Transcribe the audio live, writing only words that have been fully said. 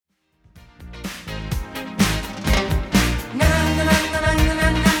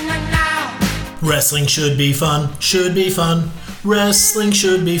Wrestling should be fun, should be fun. Wrestling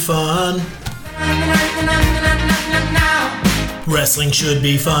should be fun. Wrestling should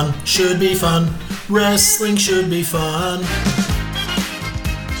be fun, should be fun. Wrestling should be fun.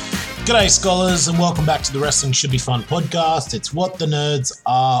 G'day, scholars, and welcome back to the Wrestling Should Be Fun podcast. It's what the nerds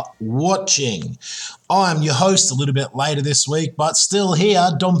are watching. I'm your host, a little bit later this week, but still here,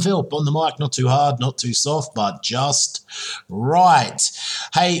 Dom Philp on the mic. Not too hard, not too soft, but just right.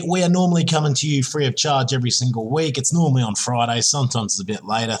 Hey, we are normally coming to you free of charge every single week. It's normally on Friday, sometimes it's a bit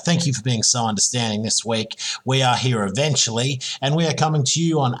later. Thank you for being so understanding this week. We are here eventually, and we are coming to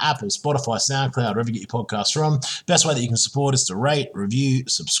you on Apple, Spotify, SoundCloud, wherever you get your podcasts from. Best way that you can support is to rate, review,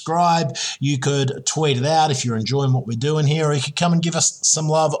 subscribe. You could tweet it out if you're enjoying what we're doing here, or you could come and give us some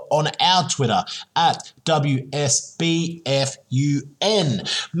love on our Twitter at WSBFUN.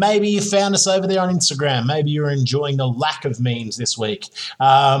 Maybe you found us over there on Instagram. Maybe you're enjoying the lack of memes this week.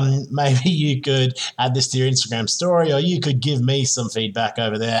 Maybe you could add this to your Instagram story, or you could give me some feedback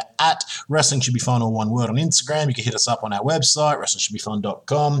over there at Wrestling Should Be Fun, all one word, on Instagram. You can hit us up on our website,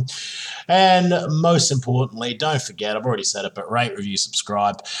 WrestlingShouldBeFun.com. And most importantly, don't forget, I've already said it, but rate, review,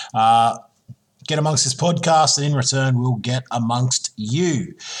 subscribe. Get amongst this podcast, and in return, we'll get amongst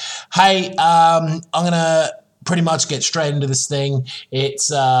you. Hey, I'm going to pretty much get straight into this thing. It's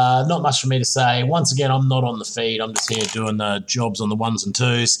not much for me to say. Once again, I'm not on the feed. I'm just here doing the jobs on the ones and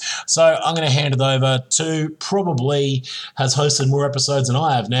twos. So I'm going to hand it over to probably has hosted more episodes than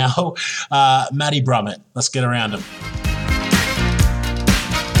I have now, Matty Brummett. Let's get around him.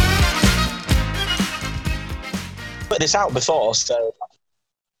 Put this out before, so...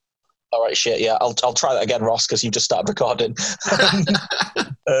 All right, shit, yeah. I'll try that again, Ross, because you've just started recording.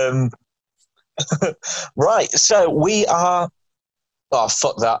 Right, so we are... Oh,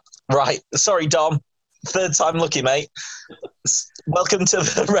 fuck that. Right, sorry, Dom. Third time lucky, mate. Welcome to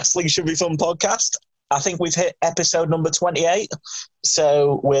the Wrestling Should Be Fun podcast. I think we've hit episode number 28,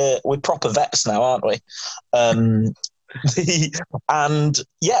 so we're proper vets now, aren't we? And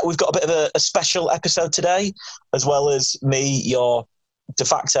yeah, we've got a bit of a special episode today, as well as me, your de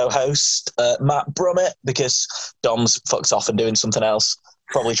facto host, Matt Brummett, because Dom's fucked off and doing something else,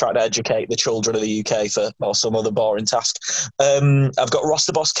 probably trying to educate the children of the UK or some other boring task. I've got Ross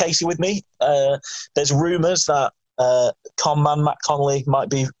the Boss Casey with me. There's rumours that con man Matt Connolly might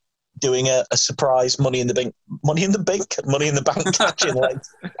be doing a surprise Money in the Bank catching legs.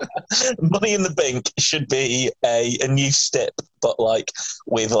 Money in the Bank should be a new stip, but like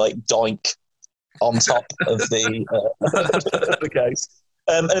with like doink on top of the case.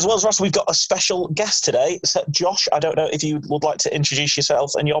 As well as Ross, we've got a special guest today. So Josh, I don't know if you would like to introduce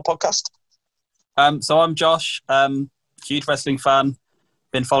yourself and your podcast. So I'm Josh, huge wrestling fan.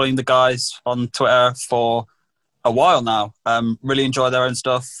 Been following the guys on Twitter for a while now. Really enjoy their own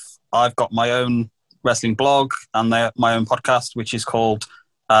stuff. I've got my own wrestling blog and my own podcast, which is called,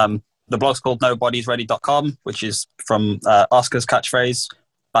 the blog's called Nobody'sReady.com, which is from Oscar's catchphrase.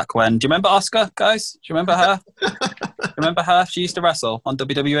 Back when, do you remember Oscar, guys? Do you remember her? Remember her? She used to wrestle on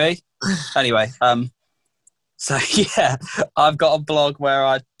WWE. Anyway, so yeah, I've got a blog where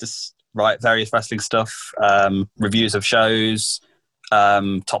I just write various wrestling stuff, reviews of shows,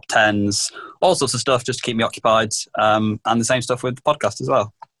 top tens, all sorts of stuff just to keep me occupied, and the same stuff with the podcast as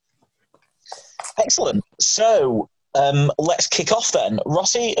well. Excellent. So let's kick off then.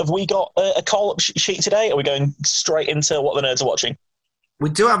 Rossi, have we got a call-up sheet today? Are we going straight into what the nerds are watching? We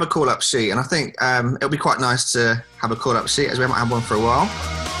do have a call-up sheet, and I think it'll be quite nice to have a call-up sheet, as we haven't had one for a while.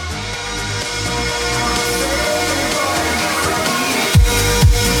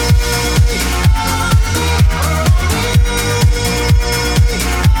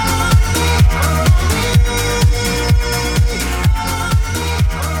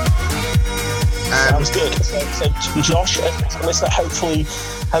 Sounds good. So Josh, listener, hopefully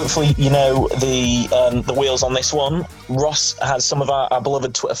you know the wheels on this one. Ross has some of our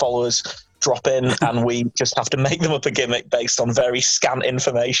beloved Twitter followers drop in, and we just have to make them up a gimmick based on very scant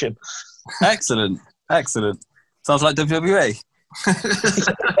information. Excellent. Sounds like WWE.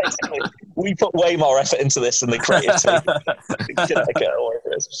 We put way more effort into this than the creative team.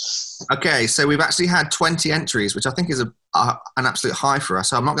 Okay, so we've actually had 20 entries, which I think is an absolute high for us.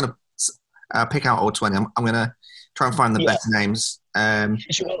 So I'm not going to pick out all 20. I'm going to try and find the better names.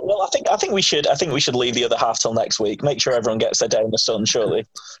 Well, I think we should leave the other half till next week. Make sure everyone gets their day in the sun. Surely,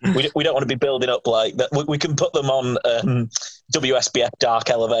 we don't want to be building up like that. We can put them on WSBF Dark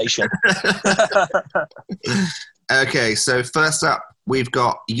Elevation. Okay, so first up, we've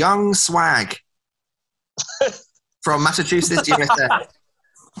got Young Swag from Massachusetts, USA.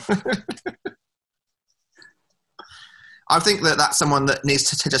 I think that's someone that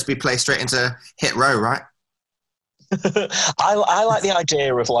needs to just be placed straight into Hit Row, right? I like the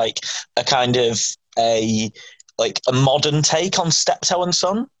idea of like a kind of a modern take on Steptoe and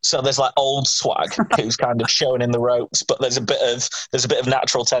Son. So there's like old Swag who's kind of showing in the ropes, but there's a bit of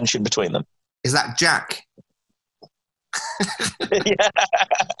natural tension between them. Is that Jack? Yeah.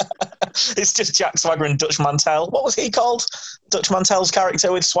 It's just Jack Swagger and Dutch Mantel. What was he called? Dutch Mantel's character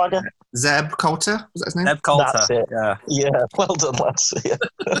with Swagger? Zeb Coulter? Was that his name? Zeb Coulter. That's it. Yeah. Yeah, well done, lads. Yeah.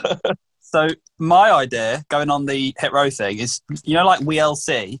 So my idea, going on the Hit Row thing, is, you know, like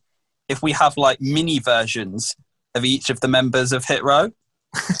WeLC, if we have like mini versions of each of the members of Hit Row.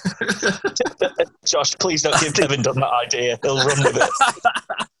 Josh, please don't give Kevin Dunn that idea. He'll run with it.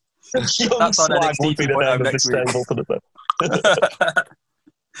 Young That's on Swag NXT would be the 2.0 name of the next week. stable for the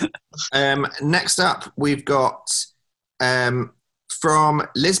Next up, we've got from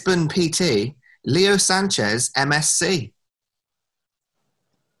Lisbon PT, Leo Sanchez, MSC.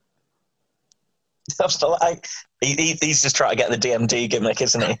 He's just trying to get the DMD gimmick,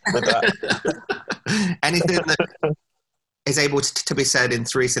 isn't he? With that. Anything that is able to be said in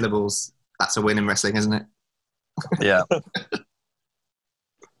 3 syllables, that's a win in wrestling, isn't it? Yeah.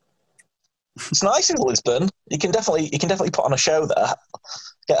 It's nice in Lisbon. You can definitely put on a show there.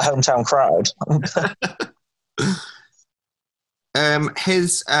 Get a hometown crowd.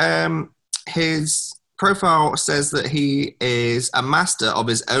 His profile says that he is a master of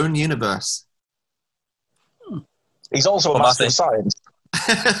his own universe. He's also a master of science.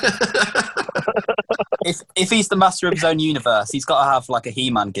 If he's the master of his own universe, he's got to have like a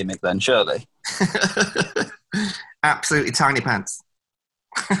He-Man gimmick then, surely. Absolutely tiny pants.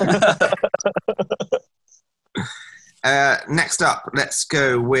 Next up, let's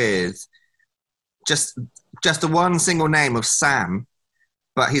go with just the one single name of Sam,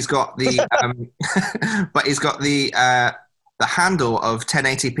 but he's got the the handle of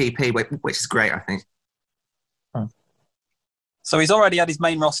 1080pp, which is great, I think. So he's already had his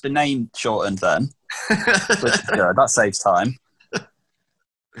main roster name shortened then. Which is good. That saves time.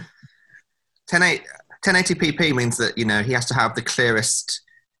 1080pp means that, you know, he has to have the clearest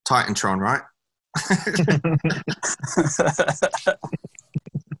Titantron, right?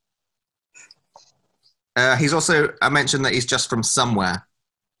 He's also, I mentioned that he's just from somewhere,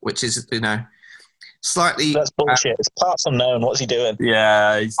 which is, you know, slightly... That's bullshit. It's parts unknown. What's he doing?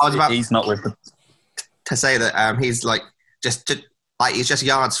 Yeah, he's not with the... To say that he's like, just like he's just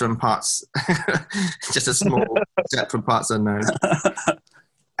yards from parts, just a small step from parts unknown.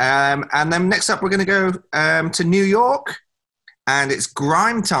 And then next up, we're going to go to New York, and it's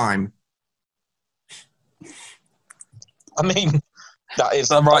Grime Time. I mean,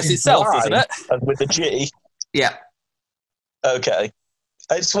 that writes itself, isn't it? And with the G. Yeah. Okay.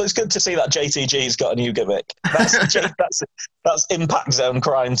 It's good to see that JTG's got a new gimmick. That's Impact Zone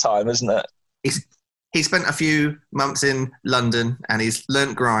Grime Time, isn't it? He spent a few months in London and he's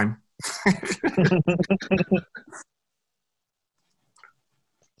learnt grime.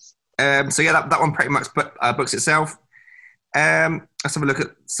 So yeah, that one pretty much books itself. Let's have a look at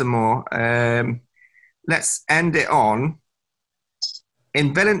some more. Let's end it on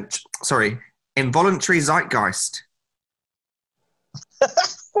involuntary zeitgeist.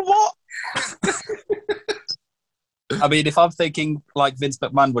 What? I mean, if I'm thinking like Vince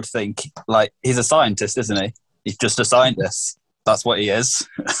McMahon would think, like, he's a scientist, isn't he? He's just a scientist. That's what he is.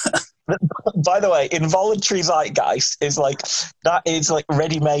 By the way, involuntary zeitgeist is like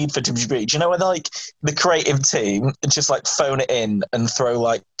ready-made for WWE. Do you know when like the creative team just like phone it in and throw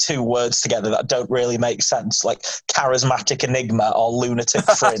like 2 words together that don't really make sense, like charismatic enigma or lunatic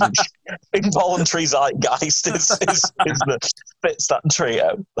fringe? Involuntary zeitgeist is the fits that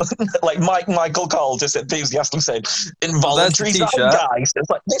trio. Like Michael Cole just enthusiastically saying involuntary zeitgeist. It's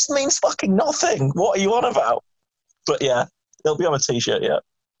like, this means fucking nothing. What are you on about? But yeah, it'll be on a t-shirt. Yeah.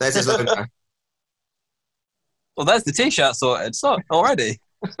 There's his logo. Well, there's the t-shirt sorted. So already.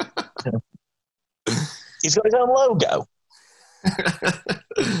 He's got his own logo.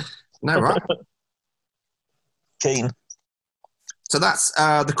 No, right? Keen. So that's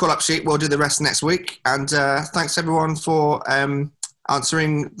the call-up sheet. We'll do the rest next week. And thanks, everyone, for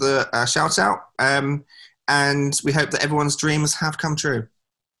answering the shout-out. And we hope that everyone's dreams have come true.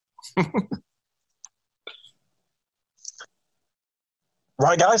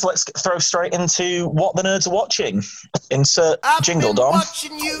 Right, guys, let's throw straight into what the nerds are watching. Insert jingle, Dom.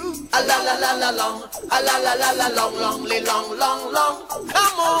 Watching you, a la la la la long, a la la la la long, long, long, long, long.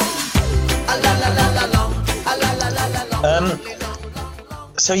 Come on, a la la la la long, a la la la la long.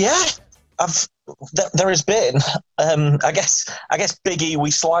 So yeah, there has been. I guess Big E we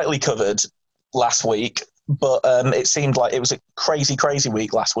slightly covered last week. but it seemed like it was a crazy, crazy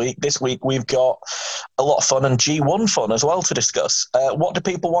week last week. This week we've got a lot of fun and G1 fun as well to discuss. What do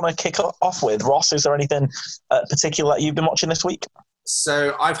people want to kick off with? Ross, is there anything particular that you've been watching this week?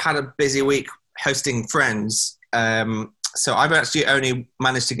 So I've had a busy week hosting Friends. So I've actually only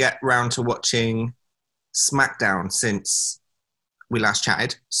managed to get round to watching SmackDown since we last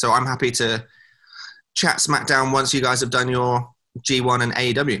chatted. So I'm happy to chat SmackDown once you guys have done your G1 and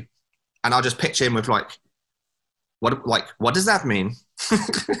AEW. And I'll just pitch in with what does that mean? I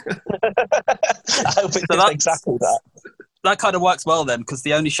hope it's exactly that. That kind of works well then, because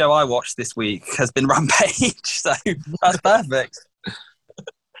the only show I watched this week has been Rampage, so that's perfect.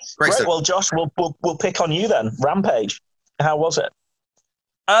 Great. Well, Josh, we'll pick on you then. Rampage, how was it?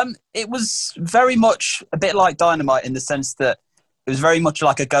 It was very much a bit like Dynamite in the sense that it was very much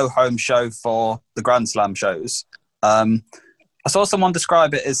like a go-home show for the Grand Slam shows. I saw someone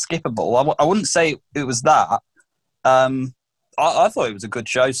describe it as skippable. I wouldn't say it was that. I thought it was a good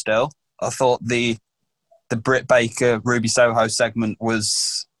show still. I thought the Britt Baker, Ruby Soho segment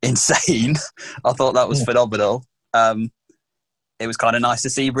was insane. I thought that was phenomenal. It was kind of nice to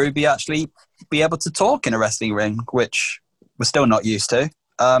see Ruby actually be able to talk in a wrestling ring, which we're still not used to.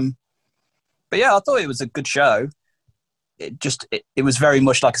 But yeah, I thought it was a good show. It was very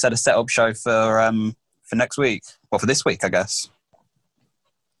much, like I said, a setup show for next week. Well, for this week, I guess.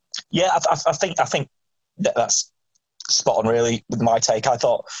 Yeah, I think that's spot on, really, with my take. I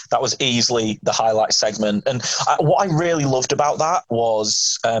thought that was easily the highlight segment. And what I really loved about that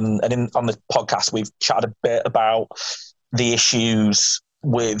was, on the podcast, we've chatted a bit about the issues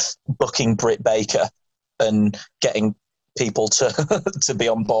with booking Britt Baker and getting people to be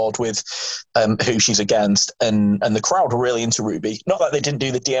on board with who she's against, and the crowd were really into Ruby. Not that they didn't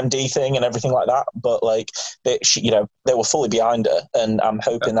do the DMD thing and everything like that, but they were fully behind her, and I'm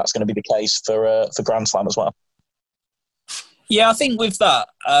hoping that's going to be the case for Grand Slam as well. Yeah, I think with that,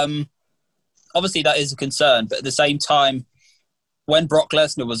 obviously that is a concern, but at the same time, when Brock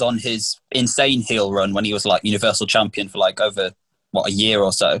Lesnar was on his insane heel run, when he was like Universal Champion for like over a year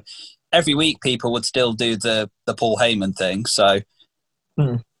or so, every week people would still do the Paul Heyman thing. So,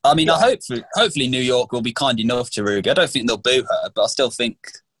 I mean, I hopefully New York will be kind enough to Ruby. I don't think they'll boo her, but I still think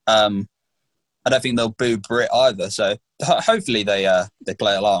I don't think they'll boo Britt either. So hopefully they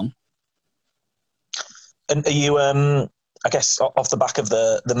play along. And are you, I guess, off the back of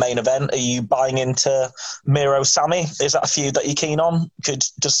the main event, are you buying into Miro Sammy? Is that a feud that you're keen on?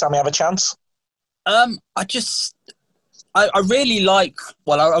 Does Sammy have a chance? I really like...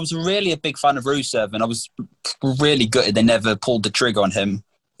 Well, I was really a big fan of Rusev, and I was really gutted they never pulled the trigger on him.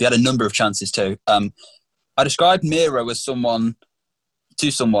 They had a number of chances too. I described Miro as someone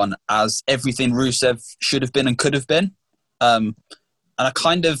as everything Rusev should have been and could have been. And I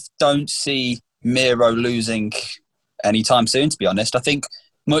kind of don't see Miro losing anytime soon, to be honest. I think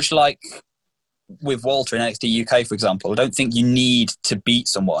much like with Walter in NXT UK, for example, I don't think you need to beat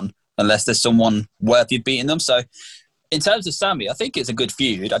someone unless there's someone worthy of beating them. So in terms of Sammy, I think it's a good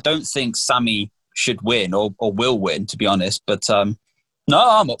feud. I don't think Sammy should win or will win, to be honest. But no,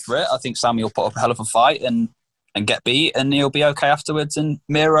 I'm up for it. I think Sammy will put up a hell of a fight and get beat, and he'll be okay afterwards. And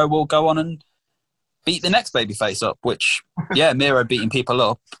Miro will go on and beat the next babyface up, which, yeah, Miro beating people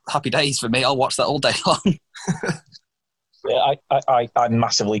up, happy days for me. I'll watch that all day long. Yeah, I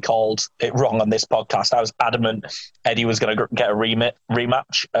massively called it wrong on this podcast. I was adamant Eddie was going to get a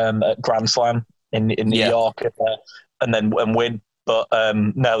rematch at Grand Slam in New York and win. But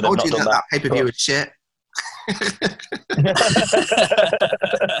no, they've not done that. Pay-per-view was shit.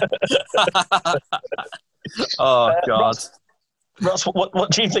 Oh, God. Ross,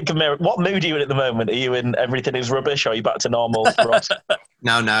 what do you think of Miro? What mood are you in at the moment? Are you in everything is rubbish, or are you back to normal, Ross?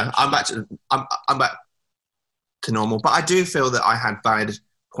 No, I'm back to normal. But I do feel that I had valid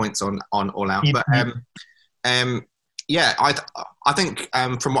points on All Out. But yeah, I think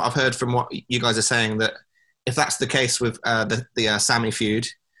from what I've heard from what you guys are saying, that if that's the case with the Sammy feud,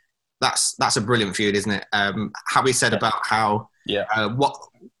 that's a brilliant feud, isn't it? How we said about how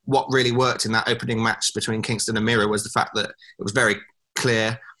what really worked in that opening match between Kingston and Miro was the fact that it was very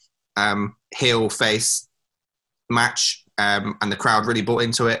clear heel face match, and the crowd really bought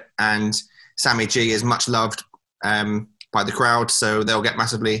into it. And Sammy G is much loved by the crowd, so they'll get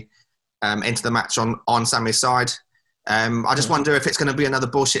massively into the match on Sammy's side. I just wonder if it's going to be another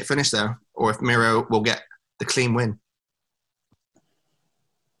bullshit finish though, or if Miro will get the clean win.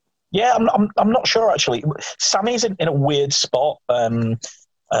 Yeah, I'm not sure actually. Sammy's in a weird spot. One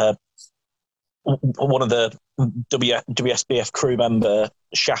of the WSBF crew member,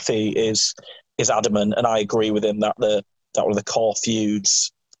 Shafi, is adamant, and I agree with him that one of the core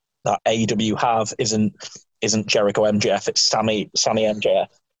feuds that AEW have isn't Jericho MJF, it's Sammy MJF,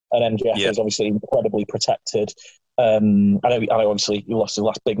 and MJF is obviously incredibly protected. I know obviously he lost his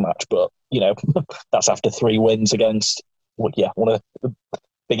last big match, but that's after 3 wins against one of the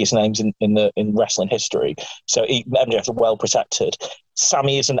biggest names in wrestling history. So MJF is well protected.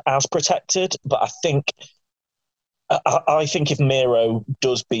 Sammy isn't as protected, but I think if Miro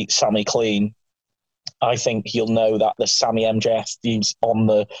does beat Sammy clean, I think you'll know that the Sammy MJF is on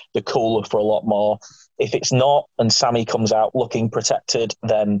the cooler for a lot more. If it's not, and Sammy comes out looking protected,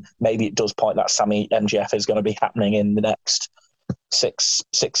 then maybe it does point that Sammy MJF is going to be happening in the next 6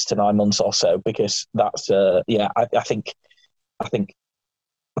 to 9 months or so, because that's I think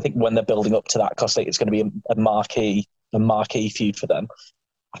when they're building up to that, because it's going to be a marquee feud for them,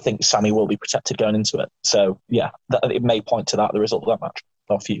 I think Sammy will be protected going into it. So it may point to that, the result of that match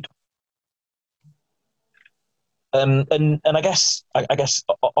or feud. And I guess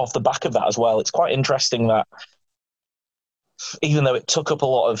off the back of that as well, it's quite interesting that even though it took up a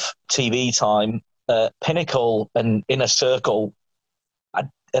lot of TV time, Pinnacle and Inner Circle, are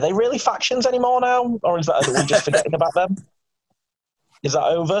they really factions anymore now, or are we just forgetting about them? Is that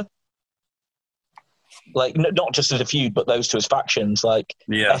over? Like, not just as a feud, but those two as factions. Like,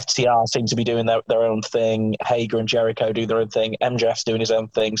 FTR seem to be doing their own thing. Hager and Jericho do their own thing. MJF's doing his own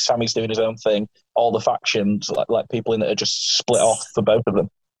thing. Sammy's doing his own thing. All the factions, like people in it, are just split off for both of them.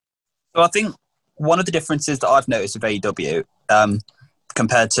 So I think one of the differences that I've noticed with AEW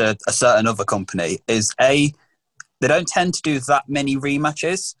compared to a certain other company is they don't tend to do that many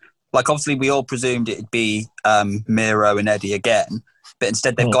rematches. Like, obviously, we all presumed it'd be Miro and Eddie again, but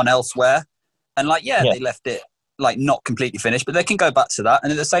instead they've gone elsewhere. And they left it like not completely finished, but they can go back to that.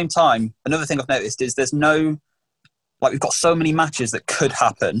 And at the same time, another thing I've noticed is there's no, like, we've got so many matches that could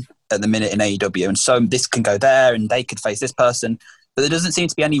happen at the minute in AEW, and so this can go there and they could face this person, but there doesn't seem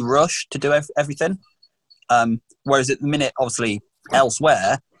to be any rush to do everything. Whereas at the minute, obviously,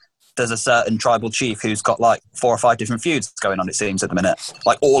 elsewhere, there's a certain tribal chief who's got like 4 or 5 different feuds going on, it seems, at the minute.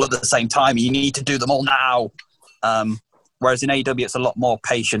 Like, all at the same time. You need to do them all now. Whereas in AEW, it's a lot more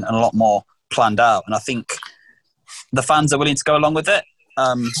patient and a lot more planned out, and I think the fans are willing to go along with it,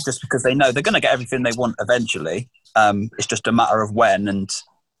 just because they know they're going to get everything they want eventually. It's just a matter of when, and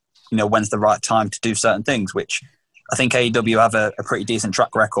when's the right time to do certain things, which I think AEW have a pretty decent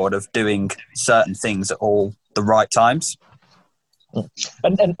track record of doing certain things at all the right times.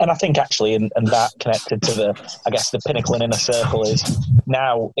 And I think actually, and that connected to the Pinnacle and Inner Circle is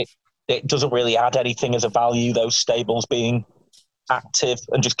now it doesn't really add anything as a value, those stables being active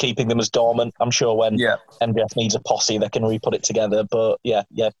and just keeping them as dormant. I'm sure when MJF needs a posse, they can re-put it together. But I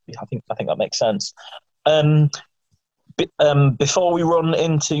think that makes sense. Before we run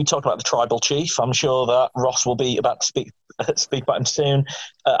into talking about the tribal chief, I'm sure that Ross will be about to speak about him soon.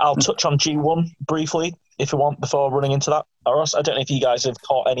 I'll touch on G1 briefly if you want before running into that. Ross, I don't know if you guys have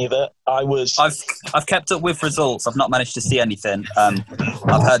caught any of it. I've kept up with results. I've not managed to see anything.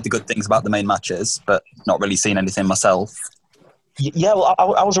 I've heard the good things about the main matches, but not really seen anything myself. Yeah, well,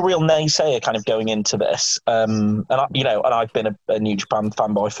 I was a real naysayer kind of going into this, and I've been a New Japan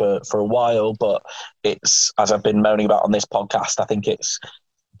fanboy for a while, but it's, as I've been moaning about on this podcast, I think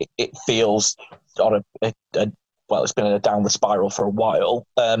it feels on it's been a downward spiral for a while,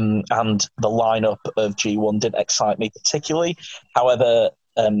 and the lineup of G1 didn't excite me particularly. However,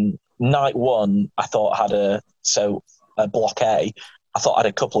 night one I thought had Block A, I thought had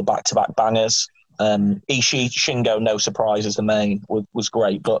a couple of back-to-back bangers. Ishii, Shingo, no surprise as the main, was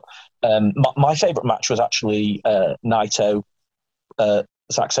great. But my favourite match was actually Naito,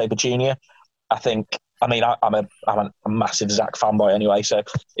 Zack Sabre Jr. I'm a massive Zack fanboy anyway, so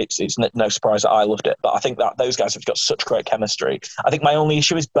it's no surprise that I loved it. But I think that those guys have got such great chemistry. I think my only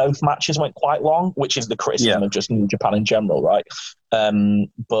issue is both matches went quite long, which is the criticism of just New Japan in general, right?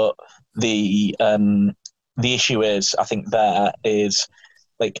 But the issue is, I think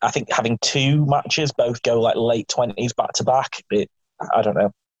I think having 2 matches both go like late 20s back to back, I don't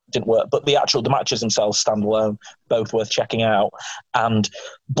know, didn't work. But the matches themselves stand alone, both worth checking out. And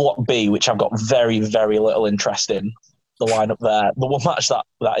Block B, which I've got very, very little interest in, the lineup there. The one match that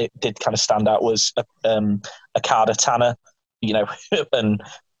it did kind of stand out was Okada Tanner, and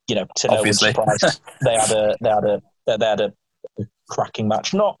to no one's surprise, they had a cracking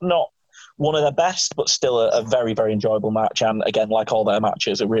match. Not one of their best, but still a very, very enjoyable match. And again, like all their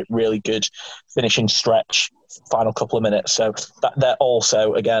matches, a really good finishing stretch, final couple of minutes. So that they're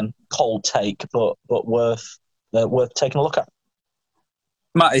also, again, cold take, but worth taking a look at.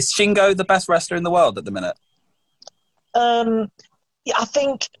 Matt, is Shingo the best wrestler in the world at the minute? I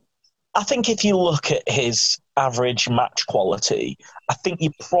think if you look at his average match quality, I think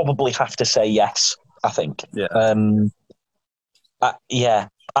you probably have to say yes. I think. Yeah.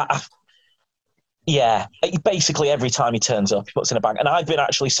 Yeah. Basically, every time he turns up, he puts in a bang. And I've been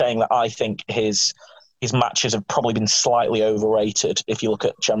actually saying that I think his matches have probably been slightly overrated. If you look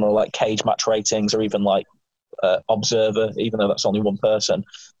at general like cage match ratings or even like Observer, even though that's only one person,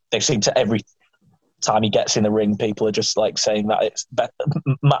 they seem to every time he gets in the ring, people are just like saying that it's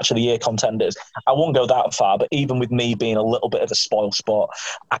match of the year contenders. I won't go that far, but even with me being a little bit of a spoil sport,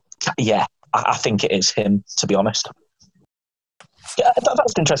 I think it is him, to be honest. Yeah,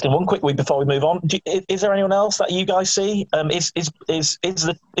 that's an interesting one. Quickly before we move on, is there anyone else that you guys see? Is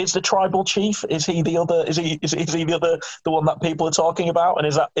the tribal chief? Is he the other? Is he the one that people are talking about? And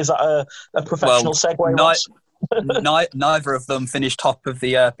is that a professional segue? Ross? Neither of them finished top of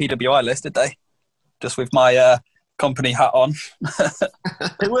the PWI list, did they? Just with my company hat on.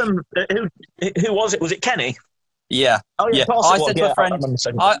 Who was it? Was it Kenny? Yeah. Oh, yeah. I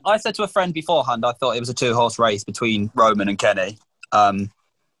said to a friend beforehand, I thought it was a 2-horse race between Roman and Kenny. I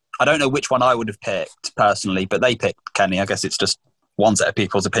don't know which one I would have picked personally, but they picked Kenny. I guess it's just one set of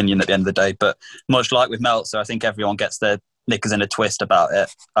people's opinion at the end of the day. But much like with Meltzer, I think everyone gets their knickers in a twist about it.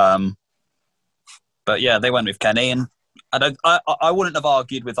 But yeah, they went with Kenny, and I wouldn't have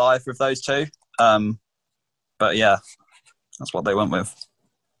argued with either of those two. But yeah, that's what they went with.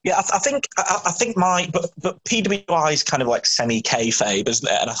 Yeah, I think but PWI is kind of like semi kayfabe, isn't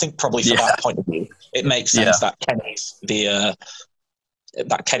it? And I think probably from that point of view, it makes sense that Kenny's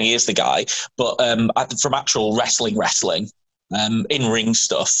that Kenny is the guy. But from actual wrestling, in ring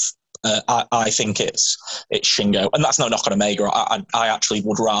stuff, I think it's Shingo, and that's no knock on Omega. I actually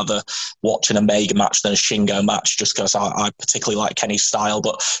would rather watch an Omega match than a Shingo match, just because I particularly like Kenny's style.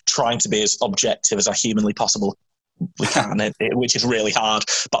 But trying to be as objective as I humanly possibly can, which is really hard.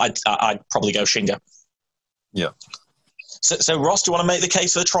 But I'd probably go Shingo. Yeah. So Ross, do you want to make the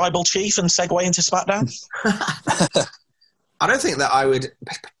case for the tribal chief and segue into SmackDown? I don't think that I would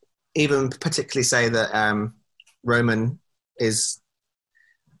even particularly say that Roman is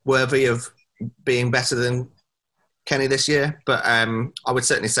worthy of being better than Kenny this year, but I would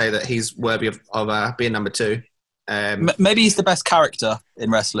certainly say that he's worthy of being number 2. Maybe he's the best character in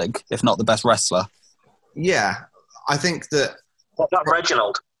wrestling, if not the best wrestler. Yeah, I think that... What about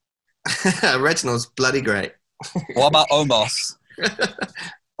Reginald? Reginald's bloody great. What about Omos?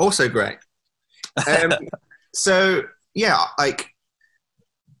 Also great. So, yeah, like,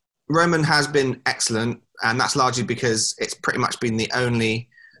 Roman has been excellent, and that's largely because it's pretty much been the only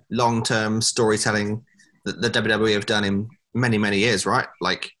long-term storytelling that the WWE have done in many, many years, right?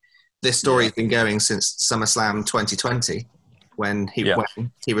 Like, this story has been going since SummerSlam 2020 when he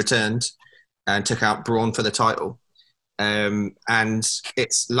returned and took out Braun for the title. And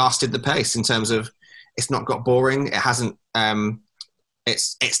it's lasted the pace in terms of it's not got boring. It hasn't.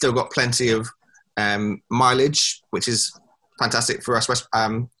 It's still got plenty of mileage, which is fantastic for us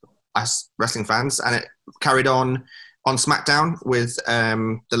wrestling fans. And it carried on SmackDown with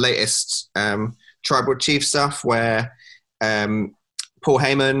the latest Tribal Chief stuff, where Paul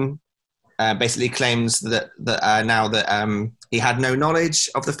Heyman basically claims that now that he had no knowledge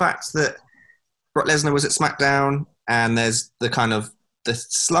of the fact that Brock Lesnar was at SmackDown, and there's the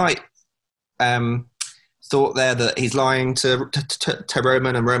slight thought there that he's lying to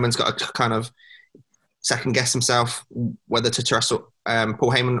Roman, and Roman's got to kind of second guess himself whether to trust Paul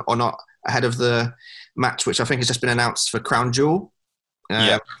Heyman or not ahead of the match, which I think has just been announced for Crown Jewel.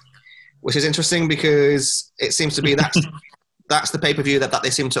 Which is interesting because it seems to be that's the pay-per-view that they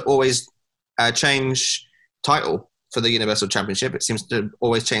seem to always change title for the Universal Championship. It seems to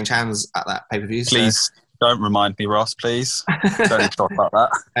always change hands at that pay-per-view. Please don't remind me, Ross, please. Don't talk about that.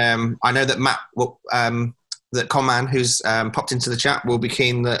 I know that Matt, that Conman, who's popped into the chat, will be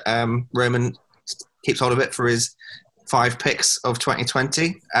keen that Roman keeps hold of it for his 5 picks of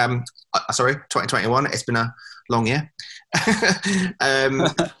 2020. 2021. It's been a long year.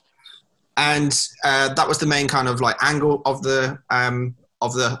 And that was the main kind of like angle of the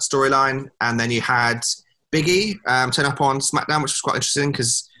storyline. And then you had Big E turn up on SmackDown, which was quite interesting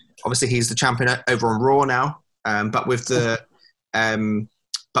because obviously he's the champion over on Raw now. But with the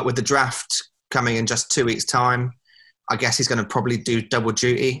draft coming in just 2 weeks' time, I guess he's going to probably do double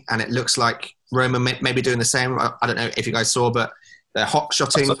duty. And it looks like Roman may be doing the same. I don't know if you guys saw, but they're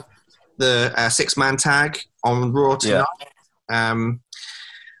hot-shotting the 6-man tag on Raw tonight. Yeah.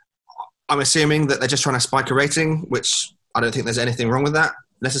 I'm assuming that they're just trying to spike a rating, which I don't think there's anything wrong with that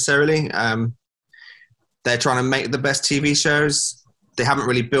necessarily. They're trying to make the best TV shows. They haven't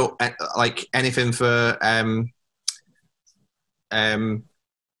really built like anything for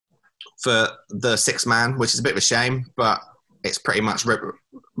for the six man, which is a bit of a shame, but it's pretty much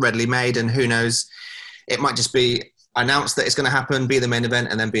readily made. And who knows, it might just be announced that it's going to happen, be the main event,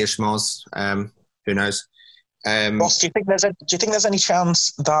 and then be a schmoz. Who knows? Ross, do you think there's any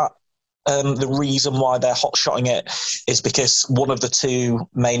chance that the reason why they're hot-shotting it is because one of the two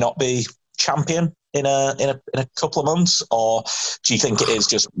may not be champion in a couple of months, or do you think it is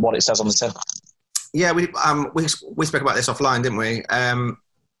just what it says on the tin? Yeah, we spoke about this offline, didn't we?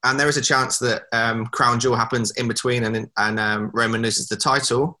 And there is a chance that Crown Jewel happens in between, and Roman loses the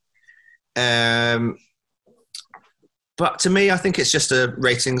title. But to me, I think it's just a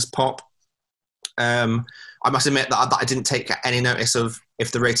ratings pop. I must admit that I didn't take any notice of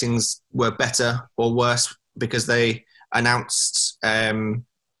if the ratings were better or worse because they announced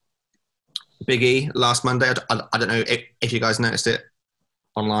Big E last Monday. I don't know if you guys noticed it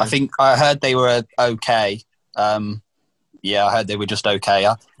online. I think I heard they were okay. Yeah, I heard they were just okay.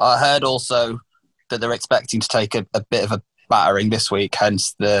 I heard also that they're expecting to take a bit of a battering this week,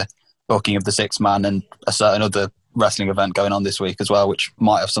 hence the booking of the six man and a certain other wrestling event going on this week as well, which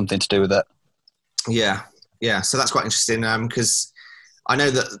might have something to do with it. Yeah. So that's quite interesting because I know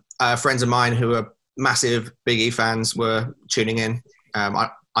that friends of mine who are massive Big E fans were tuning in. I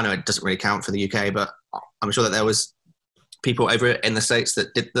know it doesn't really count for the UK, but I'm sure that there was people over in the States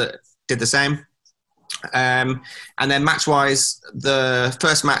that did the same. And then match-wise, the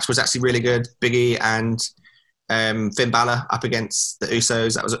first match was actually really good. Big E and Finn Balor up against the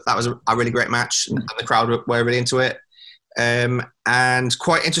Usos. That was a really great match, and the crowd were really into it. And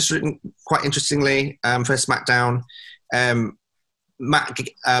quite interestingly, for SmackDown, Matt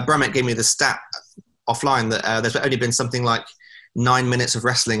Brummett gave me the stat offline that there's only been something like 9 minutes of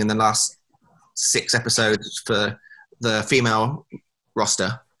wrestling in the last 6 episodes for the female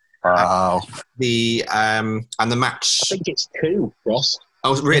roster. Wow. And the match. I think it's 2, Ross.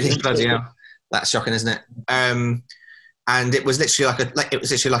 Oh, really? Bloody hell. That's shocking, isn't it? And it was literally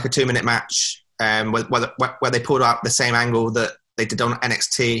like a 2-minute match where they pulled out the same angle that they did on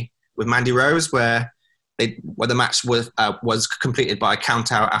NXT with Mandy Rose, where the match was completed by a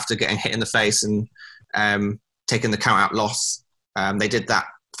count out after getting hit in the face and taking the count out loss. They did that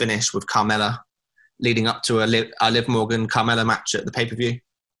finish with Carmella, leading up to a Liv Morgan Carmella match at the pay-per-view.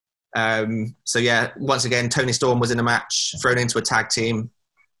 So yeah, once again, Toni Storm was in a match, thrown into a tag team,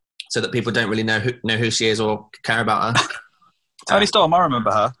 so that people don't really know who she is or care about her. Toni Storm, I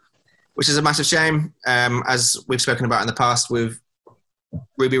remember her. Which is a massive shame, as we've spoken about in the past with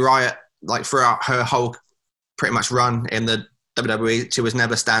Ruby Riott. Like throughout her whole pretty much run in the WWE, she was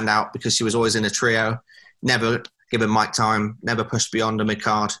never stand out because she was always in a trio, never given mic time, never pushed beyond a mid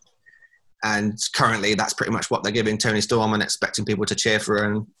card. And currently, that's pretty much what they're giving Toni Storm and expecting people to cheer for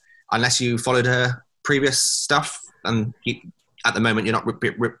her. And unless you followed her previous stuff, and at the moment you're not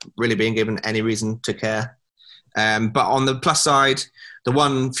really being given any reason to care. But on the plus side, the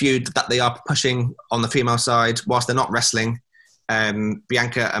one feud that they are pushing on the female side, whilst they're not wrestling,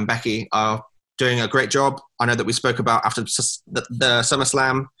 Bianca and Becky are doing a great job. I know that we spoke about after the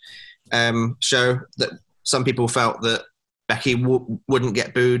SummerSlam show that some people felt that Becky wouldn't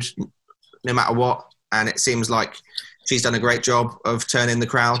get booed no matter what, and it seems like she's done a great job of turning the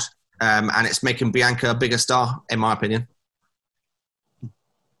crowd, and it's making Bianca a bigger star, in my opinion.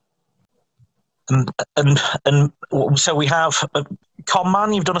 And so we have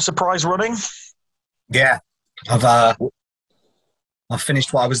Conman. You've done a surprise running. Yeah, I've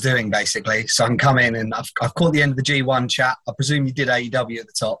finished what I was doing basically, so I can come in and I've caught the end of the G1 chat. I presume you did AEW at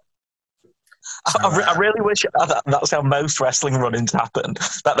the top. I really wish that's how most wrestling run-ins happen.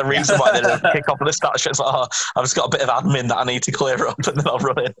 That the reason why they don't kick off on the start show is like, I've just got a bit of admin that I need to clear up, and then I'll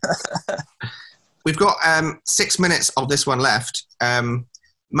run in. We've got 6 minutes of this one left.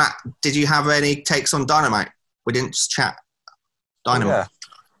 Matt, did you have any takes on Dynamite? We didn't just chat Dynamite.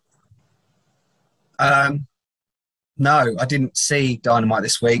 Yeah. No, I didn't see Dynamite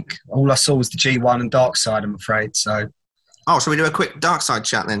this week. All I saw was the G1 and Dark Side, I'm afraid. So, shall we do a quick Dark Side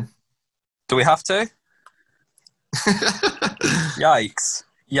chat then? Do we have to?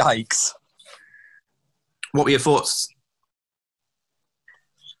 Yikes. What were your thoughts?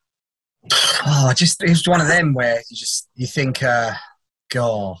 It was one of them where you think,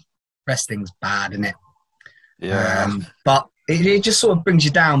 God, wrestling's bad, isn't it? Yeah. But it just sort of brings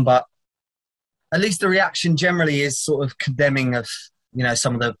you down. But at least the reaction generally is sort of condemning of,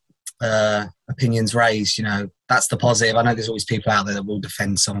 some of the opinions raised. That's the positive. I know there's always people out there that will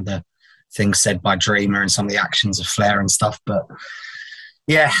defend some of the things said by Dreamer and some of the actions of Flair and stuff. But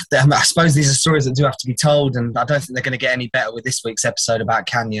yeah, I suppose these are stories that do have to be told, and I don't think they're going to get any better with this week's episode about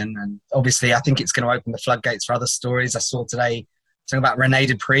Canyon. And obviously, I think it's going to open the floodgates for other stories. I saw today something about Rene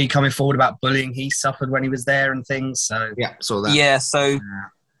Dupree coming forward about bullying he suffered when he was there and things. So Yeah, saw that. Yeah, so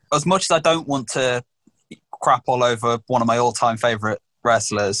as much as I don't want to crap all over one of my all-time favourite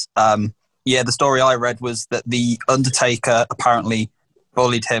wrestlers, the story I read was that The Undertaker apparently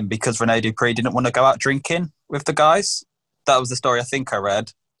bullied him because Rene Dupree didn't want to go out drinking with the guys. That was the story I think I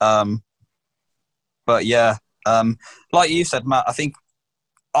read. But yeah, like you said, Matt, I think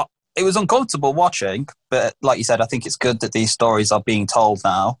it was uncomfortable watching, but like you said, I think it's good that these stories are being told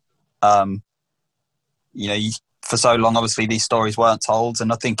now. For so long, obviously, these stories weren't told,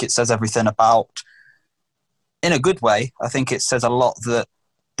 and I think it says everything about, in a good way, I think it says a lot that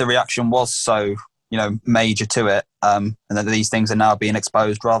the reaction was so, major to it, and that these things are now being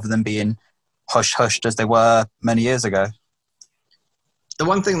exposed rather than being hushed as they were many years ago. The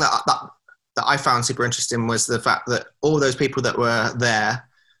one thing that I found super interesting was the fact that all those people that were there,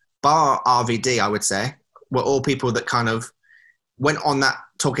 bar RVD, I would say, were all people that kind of went on that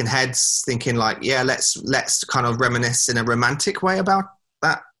talking heads thinking like, yeah, let's kind of reminisce in a romantic way about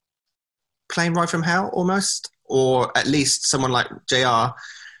that Plane Ride from Hell almost, or at least someone like JR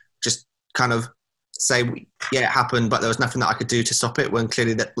just kind of say, yeah, it happened, but there was nothing that I could do to stop it, when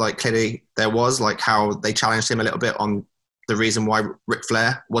clearly there was, like how they challenged him a little bit on the reason why Ric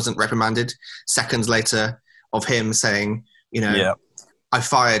Flair wasn't reprimanded seconds later, of him saying, I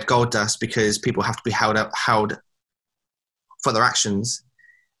fired Goldust because people have to be held for their actions.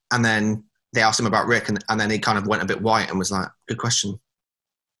 And then they asked him about Rick, and then he kind of went a bit white and was like, good question.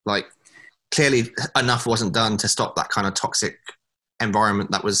 Like, clearly enough wasn't done to stop that kind of toxic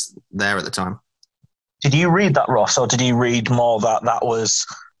environment that was there at the time. Did you read that, Ross, or did you read more that was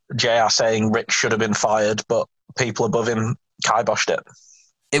JR saying Rick should have been fired, but people above him kiboshed it?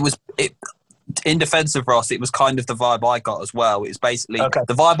 In defense of Ross, it was kind of the vibe I got as well. It was basically,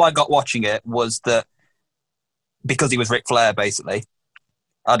 The vibe I got watching it was that because he was Ric Flair, basically.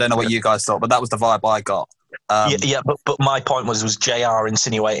 I don't know what you guys thought, but that was the vibe I got. But my point was JR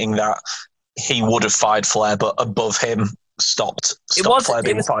insinuating that he would have fired Flair, but above him stopped Flair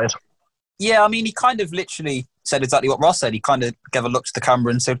being fired. Yeah, I mean, he kind of literally said exactly what Ross said. He kind of gave a look to the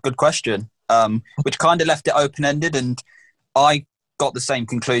camera and said, good question, which kind of left it open-ended. And I got the same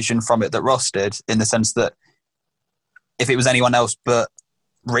conclusion from it that Ross did, in the sense that if it was anyone else but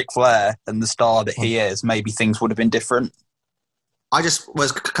Ric Flair and the star that he is, maybe things would have been different. I just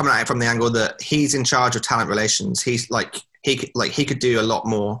was coming at it from the angle that he's in charge of talent relations. He's he could do a lot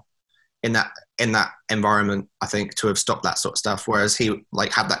more in that environment, I think, to have stopped that sort of stuff. Whereas he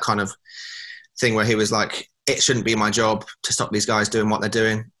had that kind of thing where he was like, it shouldn't be my job to stop these guys doing what they're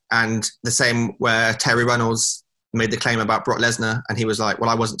doing. And the same where Terry Reynolds made the claim about Brock Lesnar, and he was like, well,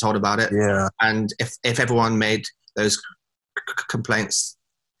 I wasn't told about it. Yeah. And if everyone made those complaints,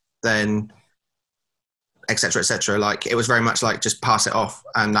 then et cetera, like it was very much like just pass it off.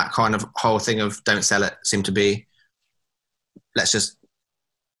 And that kind of whole thing of don't sell it seemed to be, let's just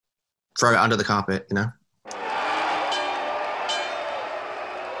throw it under the carpet,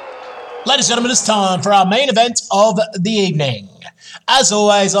 Ladies and gentlemen, it's time for our main event of the evening. As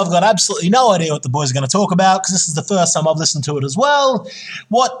always, I've got absolutely no idea what the boys are going to talk about, because this is the first time I've listened to it as well.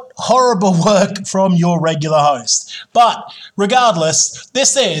 What horrible work from your regular host. But regardless,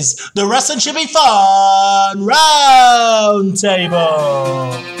 this is the Wrestling Should Be Fun Roundtable.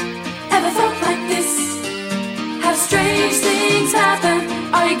 Ever felt like this? Have strange things happen?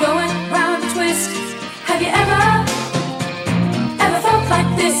 Are you going round a twist? Have you ever felt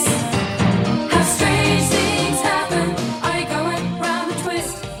like this? Have strange things happen? Are you going round a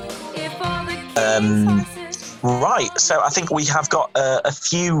twist? If all the Right, so I think we have got a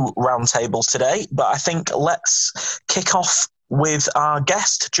few roundtables today, but I think let's kick off with our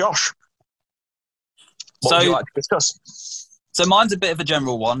guest, Josh. What would you like to discuss? So mine's a bit of a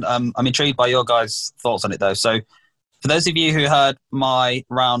general one. I'm intrigued by your guys' thoughts on it, though. So for those of you who heard my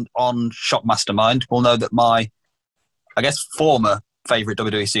round on Shock Mastermind will know that my, I guess, former favourite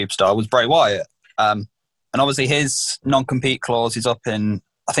WWE superstar was Bray Wyatt. And obviously his non-compete clause is up in,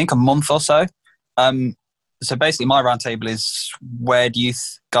 I think, a month or so. So basically my roundtable is, where do you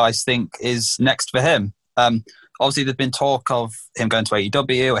guys think is next for him? Obviously there's been talk of him going to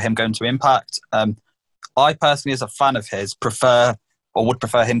AEW or him going to Impact. I personally, as a fan of his, would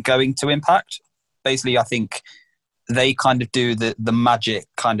prefer him going to Impact. Basically, I think they kind of do the magic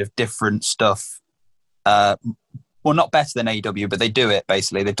kind of different stuff. Well, not better than AEW, but they do it,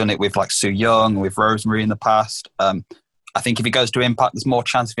 basically. They've done it with like Su Yung, with Rosemary in the past. I think if he goes to Impact, there's more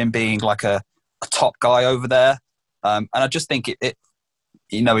chance of him being like a top guy over there. And I just think it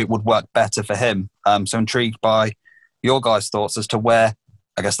would work better for him. So intrigued by your guys' thoughts as to where,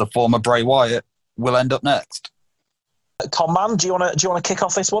 I guess, the former Bray Wyatt will end up next. Conman, do you want to kick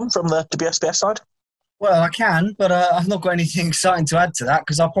off this one from the WSBS side? Well, I can, but I've not got anything exciting to add to that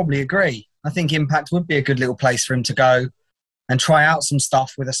because I'll probably agree. I think Impact would be a good little place for him to go and try out some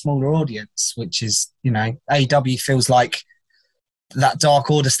stuff with a smaller audience, which is, AEW feels like that Dark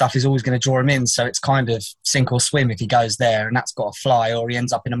Order stuff is always going to draw him in. So it's kind of sink or swim if he goes there, and that's got to fly, or he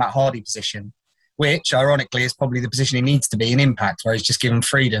ends up in a Matt Hardy position, which ironically is probably the position he needs to be in Impact, where he's just given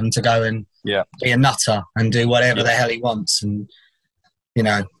freedom to go and be a nutter and do whatever the hell he wants. And,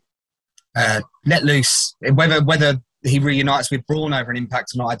 let loose. Whether he reunites with Braun over an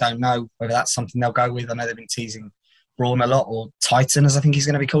Impact or not, I don't know. Whether that's something they'll go with. I know they've been teasing Braun a lot, or Titan, as I think he's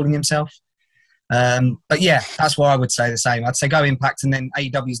going to be calling himself. But yeah, that's what I would say the same. I'd say go Impact, and then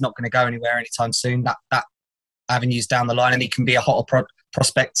AEW's not going to go anywhere anytime soon. That avenue's down the line, and he can be a hotter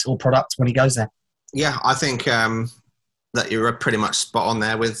prospect or product when he goes there. Yeah, I think that you're pretty much spot on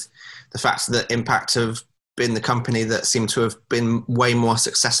there with the fact that Impact have been the company that seem to have been way more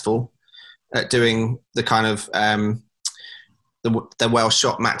successful at doing the kind of the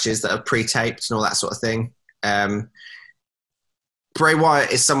well-shot matches that are pre-taped and all that sort of thing. Bray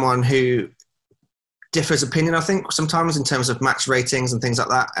Wyatt is someone who differs opinion, I think, sometimes in terms of match ratings and things like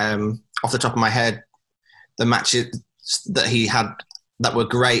that. Off the top of my head, the matches that he had that were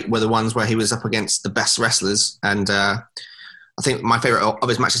great were the ones where he was up against the best wrestlers. And I think my favourite of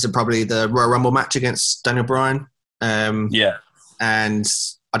his matches are probably the Royal Rumble match against Daniel Bryan. And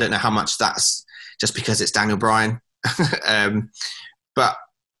I don't know how much that's just because it's Daniel Bryan. But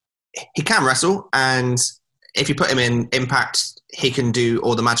he can wrestle, and if you put him in Impact, he can do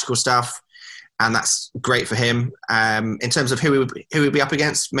all the magical stuff, and that's great for him. In terms of who would be up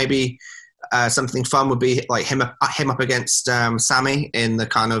against, maybe something fun would be like him up against Sammy in the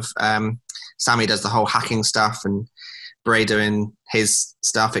kind of Sammy does the whole hacking stuff and Bray doing his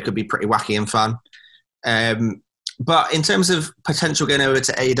stuff. It could be pretty wacky and fun. But in terms of potential going over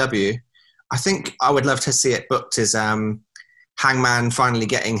to AEW, I think I would love to see it booked as Hangman finally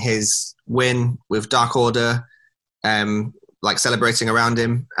getting his win with Dark Order, like celebrating around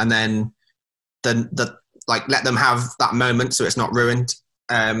him, and then let them have that moment so it's not ruined.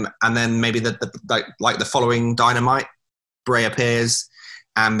 And then maybe the following Dynamite, Bray appears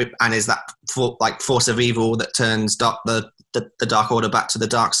and is that force of evil that turns the Dark Order back to the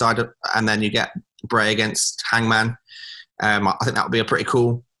dark side, and then you get Bray against Hangman. I think that would be a pretty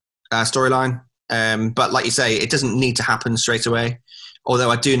cool storyline. But like you say, it doesn't need to happen straight away.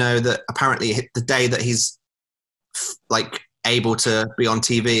 Although I do know that apparently the day that he's able to be on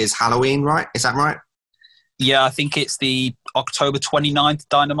TV is Halloween, right? Is that right? Yeah, I think it's the October 29th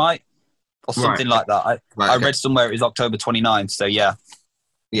Dynamite or something like that. I read somewhere it was October 29th, so yeah.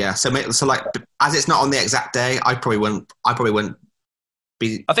 Yeah, so as it's not on the exact day, I probably wouldn't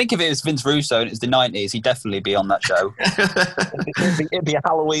be... I think if it was Vince Russo and it was the 90s, he'd definitely be on that show. It'd be a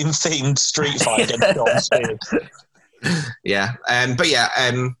Halloween-themed street fight against John Spears. Yeah,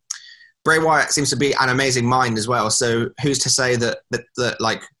 Bray Wyatt seems to be an amazing mind as well, so who's to say that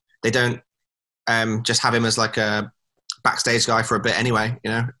they don't just have him as like a backstage guy for a bit anyway,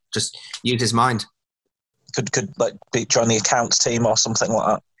 just use his mind. Could be join the accounts team or something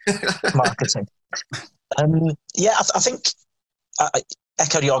like that. Marketing. I think I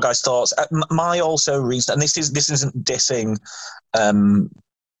echoed your guys' thoughts. My also reason, and this isn't dissing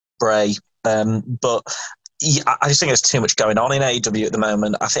Bray, but I just think there's too much going on in AEW at the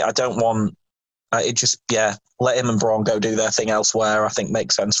moment. I don't want it. Just let him and Braun go do their thing elsewhere. I think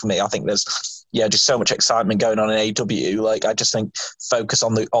makes sense for me. I think there's just so much excitement going on in AEW. I just think focus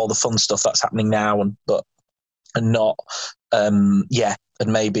on all the fun stuff that's happening now, and not and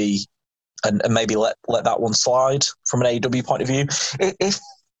maybe let that one slide from an AEW point of view.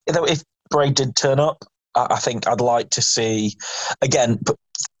 If Bray did turn up, I think I'd like to see again.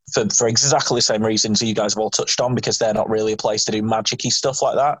 For exactly the same reasons you guys have all touched on, because they're not really a place to do magic-y stuff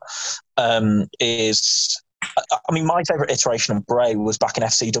like that. My favourite iteration of Bray was back in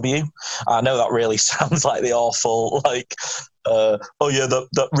FCW. I know that really sounds like the awful, that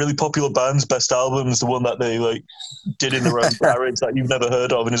really popular band's best album is the one that they did in their own garage that you've never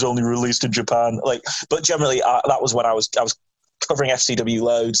heard of and is only released in Japan. But generally, that was when I was covering FCW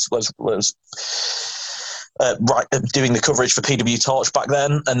loads. Was doing the coverage for PW Torch back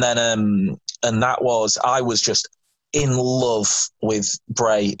then, and then I was just in love with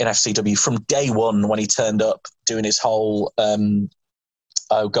Bray in FCW from day one when he turned up doing his whole what's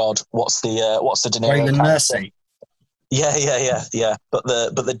the De Niro Mercy? Yeah. But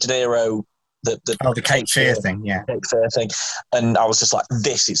the De Niro the Cape Fear thing, Cape Fear thing, and I was just like,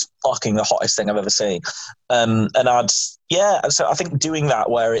 this is fucking the hottest thing I've ever seen. So I think doing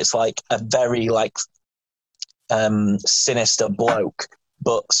that where it's like a very sinister bloke,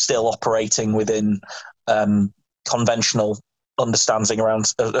 but still operating within conventional understanding around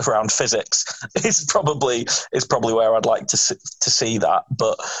physics is probably where I'd like to see that.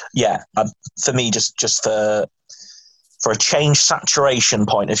 But yeah, for me, just for a change saturation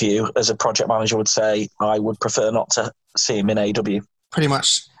point of view, as a project manager would say, I would prefer not to see him in AW. Pretty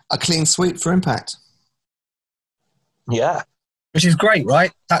much a clean sweep for Impact. Yeah. Which is great,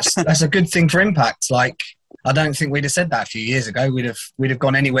 right? That's a good thing for Impact. Like, I don't think we'd have said that a few years ago. We'd have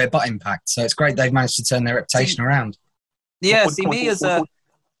gone anywhere but Impact. So it's great they've managed to turn their reputation around. Yeah, see, me as a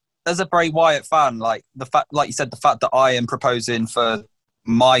Bray Wyatt fan, like you said, the fact that I am proposing for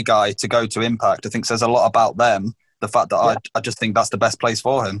my guy to go to Impact, I think says a lot about them. The fact that I just think that's the best place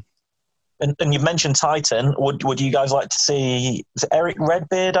for him. And you've mentioned Titan. Would you guys like to see Eric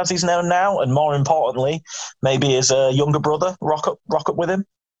Redbeard, as he's known now, and more importantly, maybe his younger brother rock up with him?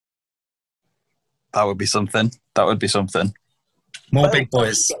 That would be something. More big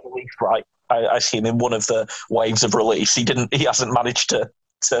boys. Right. I assume in one of the waves of release, he hasn't managed to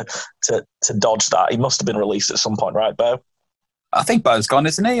dodge that. He must have been released at some point, right, Bo? I think Bo's gone,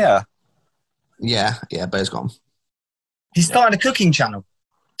 isn't he? Yeah, Bo's gone. He's starting a cooking channel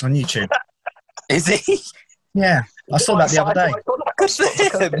on YouTube. Is he? Yeah, I saw that the other day. Good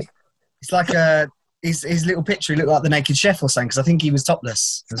for him. It's like his little picture. He looked like the Naked Chef or something, because I think he was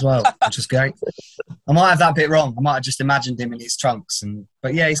topless as well, which was great. I might have that bit wrong. I might have just imagined him in his trunks.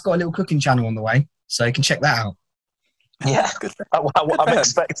 But yeah, he's got a little cooking channel on the way, so you can check that out. Yeah, I'm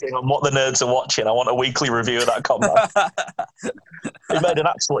expecting on What the Nerds Are Watching. I want a weekly review of that combat. He made an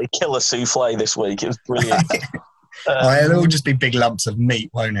absolutely killer souffle this week. It was brilliant. It'll all just be big lumps of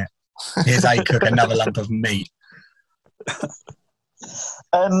meat, won't it? Here's a cook, another lump of meat.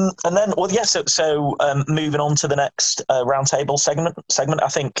 And then, so moving on to the next roundtable segment. I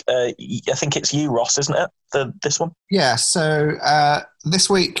think it's you, Ross, isn't it? This one. Yeah. So this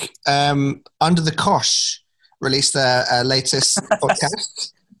week, Under the Kosh released their latest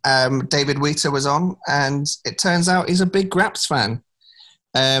podcast. David Wheater was on, and it turns out he's a big Graps fan,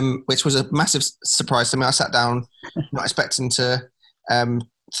 which was a massive surprise to me. I sat down not expecting to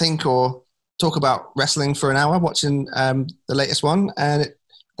think or talk about wrestling for an hour watching the latest one, and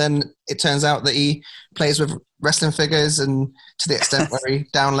then it turns out that he plays with wrestling figures, and to the extent where he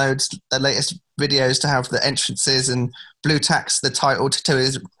downloads the latest videos to have the entrances and blue tacks the title to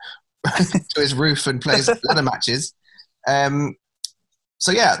his to his roof and plays ladder matches.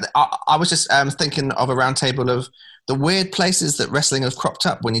 So yeah, I was just thinking of a roundtable of the weird places that wrestling have cropped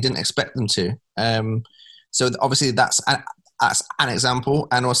up when you didn't expect them to. So obviously that's an example,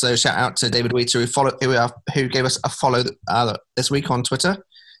 and also shout out to David Wheater who gave us a follow this week on Twitter.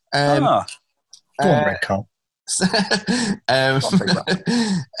 Go on, Red Cole. So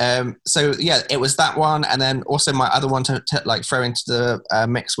yeah, it was that one, and then also my other one to like throw into the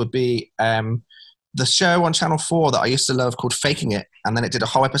mix would be the show on Channel 4 that I used to love called Faking It, and then it did a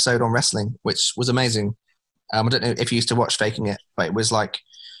whole episode on wrestling, which was amazing. I don't know if you used to watch Faking It, but it was like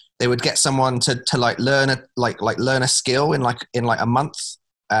they would get someone to like learn a skill in a month,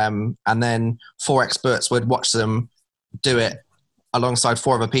 and then 4 experts would watch them do it alongside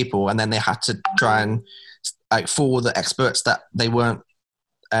 4 other people, and then they had to try and like fool the experts that they weren't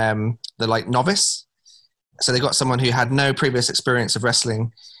the like novice. So they got someone who had no previous experience of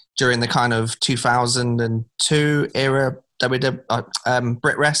wrestling during the kind of 2002 era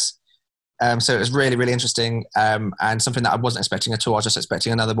Brit Rest. So it was really, really interesting, and something that I wasn't expecting at all. I was just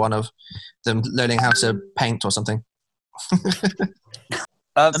expecting another one of them learning how to paint or something.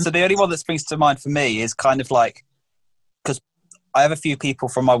 So the only one that springs to mind for me is kind of like, because I have a few people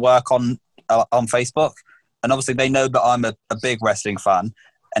from my work on Facebook, and obviously they know that I'm a big wrestling fan,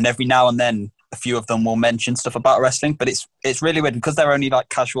 and every now and then a few of them will mention stuff about wrestling, but it's really weird because they're only like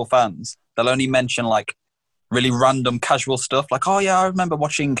casual fans. They'll only mention like really random casual stuff, like, oh yeah, I remember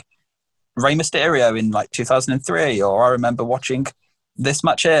watching Rey Mysterio in like 2003, or I remember watching this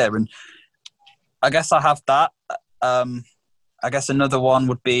match here. And I guess I have that. I guess another one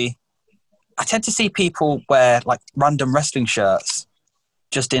would be, I tend to see people wear like random wrestling shirts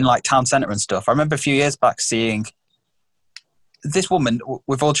just in like town centre and stuff. I remember a few years back seeing this woman,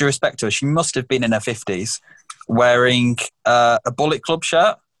 with all due respect to her, she must have been in her 50s, wearing a Bullet Club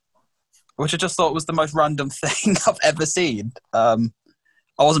shirt, which I just thought was the most random thing I've ever seen.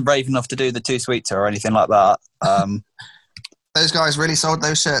 I wasn't brave enough to do the Too Sweet to or anything like that. Those guys really sold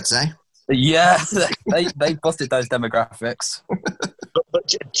those shirts, eh? Yeah, they busted those demographics.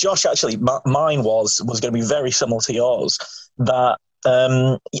 But Josh, actually, mine was going to be very similar to yours. That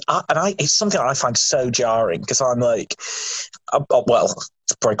It's something I find so jarring because I'm like, well,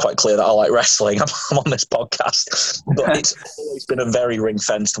 it's probably quite clear that I like wrestling. I'm on this podcast, but it's always been a very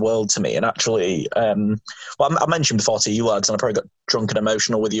ring-fenced world to me. And actually, I mentioned before to you lads, and I probably got drunk and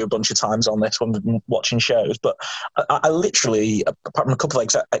emotional with you a bunch of times on this when we've been watching shows, but I literally, apart from a couple of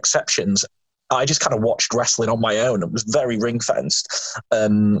exceptions, I just kind of watched wrestling on my own. It was very ring-fenced,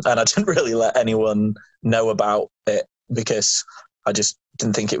 and I didn't really let anyone know about it because I just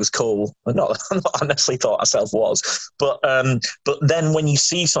didn't think it was cool. Not I necessarily thought myself was, but then when you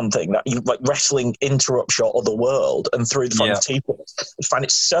see something that you like, wrestling interrupts your other world, and through the front of people, I find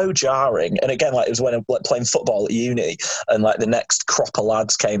it so jarring. And again, like it was when I was like, playing football at uni, and like the next crop of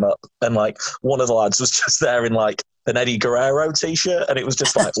lads came up, and like one of the lads was just there in like an Eddie Guerrero t-shirt, and it was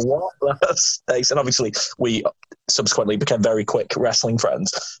just like, what? And obviously we subsequently became very quick wrestling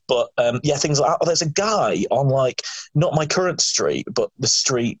friends. But things like that. Oh, there's a guy on like not my current street, but the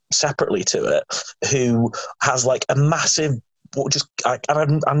street separately to it, who has like a massive.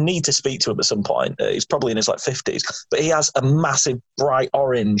 I need to speak to him at some point. He's probably in his like 50s, but he has a massive bright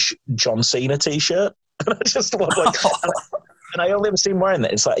orange John Cena t-shirt, and I just want like. And I only ever seen him wearing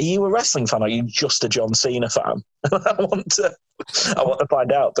that. It's like, are you a wrestling fan? Or are you just a John Cena fan? I want to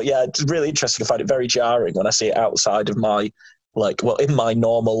find out. But yeah, it's really interesting. I find it very jarring when I see it outside of my, in my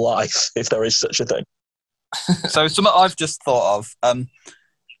normal life, if there is such a thing. So something I've just thought of.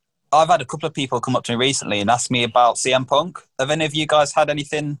 I've had a couple of people come up to me recently and ask me about CM Punk. Have any of you guys had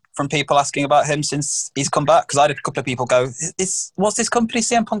anything from people asking about him since he's come back? Because I had a couple of people go, what's this company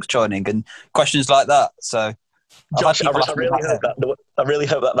CM Punk's joining? And questions like that. So... Josh, I really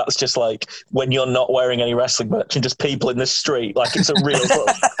hope that that's just like when you're not wearing any wrestling merch and just people in the street, like it's a real book.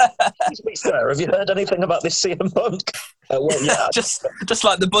 Excuse me, sir, have you heard anything about this CM Punk? Well, yeah. just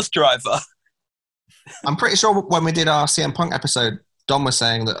like the bus driver. I'm pretty sure when we did our CM Punk episode, Dom was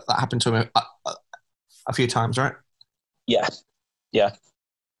saying that happened to him a few times, right? Yeah.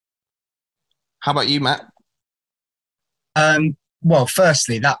 How about you, Matt? Well,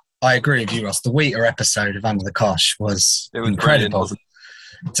 firstly, that I agree with you, Ross. The Wheater episode of Under the Kosh was incredible.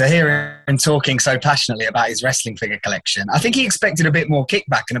 To hear him talking so passionately about his wrestling figure collection, I think he expected a bit more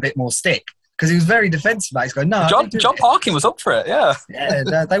kickback and a bit more stick because he was very defensive about it. He's going, no, John Parkin was up for it, yeah.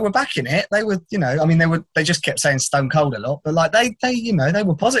 Yeah, they were backing it. They were, they just kept saying Stone Cold a lot, but like they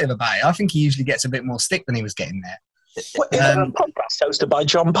were positive about it. I think he usually gets a bit more stick than he was getting there. Is there a podcast hosted by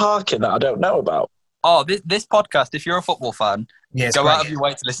John Parkin that I don't know about? Oh, this podcast, if you're a football fan, go out of your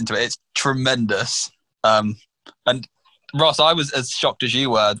way to listen to it. It's tremendous. And Ross, I was as shocked as you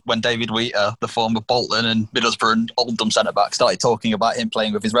were when David Wheater, the former Bolton and Middlesbrough and Oldham centre-back, started talking about him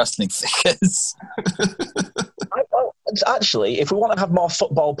playing with his wrestling figures. Actually, if we want to have more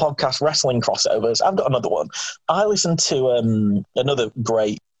football podcast wrestling crossovers, I've got another one. I listened to another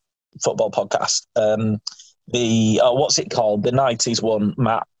great football podcast. What's it called? The 90s one,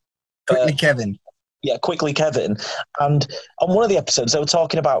 Matt. Quickly Kevin. Yeah, Quickly Kevin. And on one of the episodes, they were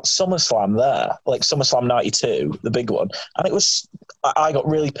talking about SummerSlam there, like SummerSlam 92, the big one. And I got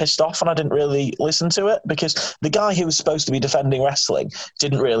really pissed off and I didn't really listen to it because the guy who was supposed to be defending wrestling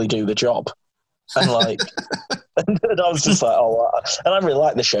didn't really do the job. And and I was just like, oh, and I really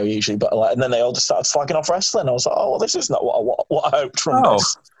like the show usually, but and then they all just started slagging off wrestling. I was like, oh, well, this is not what I hoped from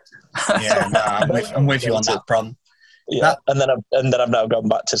this. Yeah, no, I'm with you on that, Bron. Yeah, and then I've now gone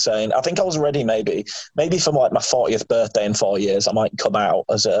back to saying I think I was ready maybe for like my 40th birthday in 4 years I might come out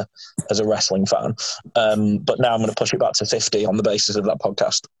as a wrestling fan, but now I'm going to push it back to 50 on the basis of that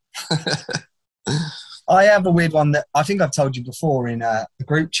podcast. I have a weird one that I think I've told you before in a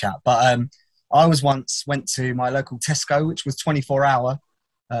group chat, but I went to my local Tesco, which was 24-hour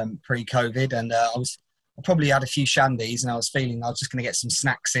pre-COVID, and I probably had a few shandies, and I was feeling I was just going to get some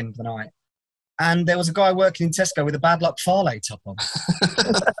snacks in for the night. And there was a guy working in Tesco with a Bad Luck Fale top on.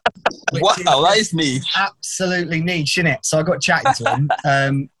 Wow, that is niche. Absolutely niche, isn't it? So I got chatting to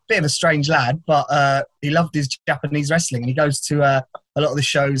him. Bit of a strange lad, but he loved his Japanese wrestling. And he goes to a lot of the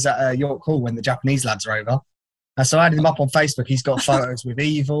shows at York Hall when the Japanese lads are over. So I added him up on Facebook. He's got photos with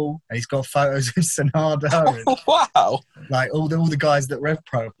Evil. And he's got photos with Sonada. And, wow. Like all the guys that Rev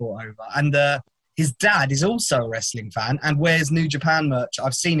Pro brought over. And his dad is also a wrestling fan and wears New Japan merch.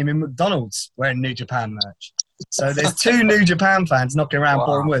 I've seen him in McDonald's wearing New Japan merch. So there's two New Japan fans knocking around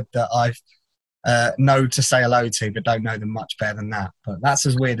Bournemouth that I've know to say hello to, but don't know them much better than that. But that's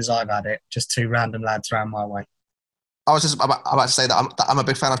as weird as I've had it. Just two random lads around my way. I was just about to say that I'm a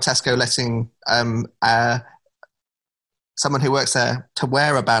big fan of Tesco letting someone who works there to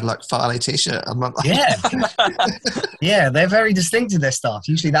wear a Bad Luck Fale t-shirt. Yeah. Yeah, they're very distinctive, their stuff.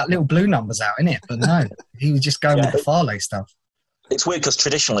 Usually that little blue number's out, isn't it? But no, he was just going with the Fale stuff. It's weird because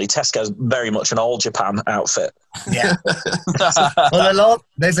traditionally Tesco's very much an all Japan outfit. Yeah. Well,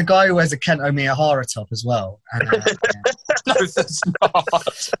 there's a guy who wears a Kento Miyahara top as well. And, No, there's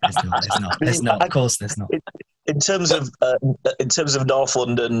not. There's not. Of course, there's not. In terms of North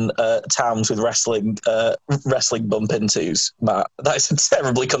London towns with wrestling bump intos, Matt, that is a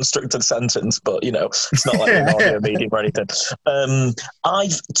terribly constructed sentence, but you know it's not like an audio medium or anything.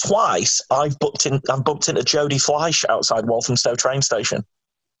 I've bumped into Jodie Fleisch outside Walthamstow train station.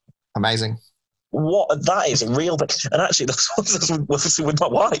 Amazing. What that is a real thing, and actually that's with my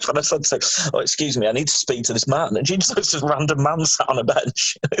wife, and I said to her, "Oh, excuse me, I need to speak to this man," and she just looks at a random man sat on a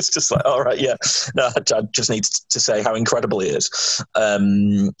bench. It's just like, all right, yeah, no, I just need to say how incredible he is.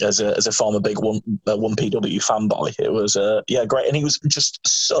 As a former big one PW fanboy, it was great, and he was just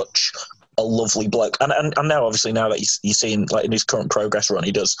such a lovely bloke. And now, obviously, now that you're seeing like in his current progress run,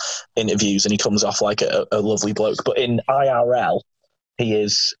 he does interviews and he comes off like a lovely bloke. But in IRL, he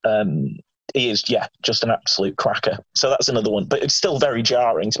is just an absolute cracker. So that's another one, but it's still very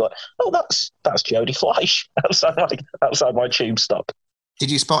jarring. It's like, oh, that's Jodie Fleisch outside my tube stop.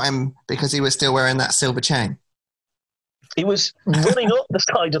 Did you spot him because he was still wearing that silver chain? He was running up the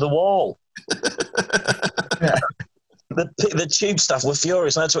side of the wall. The tube staff were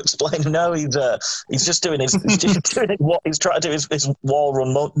furious. I had to explain, no, he's just doing what he's trying to do his wall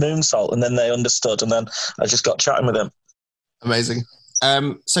run moonsault, and then they understood, and then I just got chatting with him. Amazing.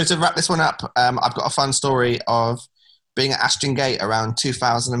 So to wrap this one up, I've got a fun story of being at Ashton Gate around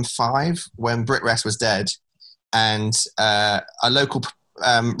 2005 when BritWres was dead, and a local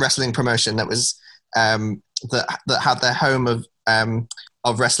wrestling promotion that was that had their home of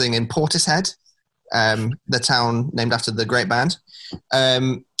wrestling in Portishead, the town named after the great band,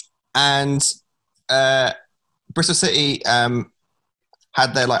 and Bristol City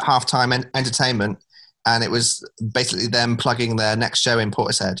had their like halftime entertainment. And it was basically them plugging their next show in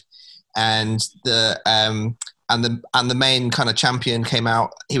Portishead, and the main kind of champion came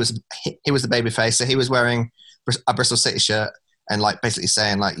out. He was the babyface, so he was wearing a Bristol City shirt and like basically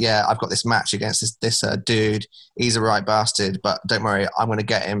saying like, yeah, I've got this match against this dude. He's a right bastard, but don't worry, I'm going to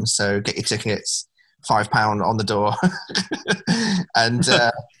get him. So get your tickets, £5 on the door,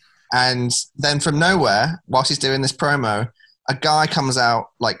 and then from nowhere, while she's doing this promo, a guy comes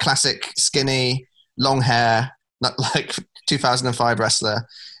out like classic skinny. Long hair, not like 2005 wrestler,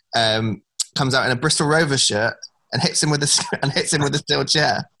 comes out in a Bristol Rovers shirt and hits him with a steel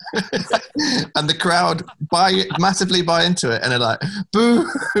chair, and the crowd massively buy into it, and they're like, "Boo!"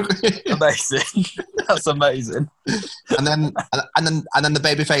 Amazing, that's amazing. And then the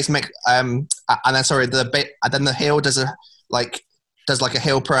babyface then the heel does like a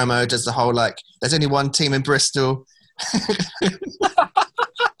heel promo, does the whole like, "There's only one team in Bristol."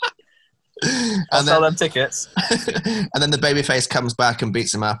 I'll sell them tickets. And then the babyface comes back and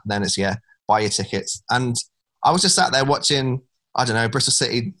beats him up. And then it's, buy your tickets. And I was just sat there watching, I don't know, Bristol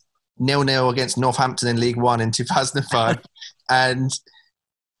City 0-0 against Northampton in League One in 2005. And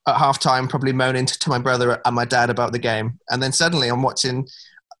at halftime, probably moaning to my brother and my dad about the game. And then suddenly I'm watching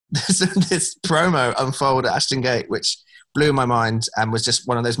this promo unfold at Ashton Gate, which blew my mind and was just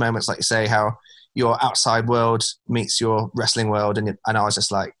one of those moments, like you say, how your outside world meets your wrestling world. And I was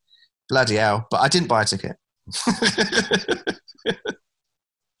just like, bloody hell, but I didn't buy a ticket.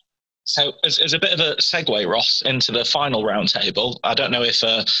 So as a bit of a segue, Ross, into the final roundtable, I don't know if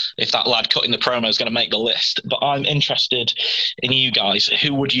that lad cutting the promo is going to make the list, but I'm interested in you guys.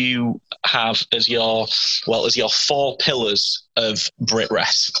 Who would you have as your 4 pillars of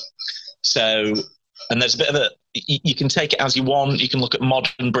BritWres? So, and there's a bit of you can take it as you want. You can look at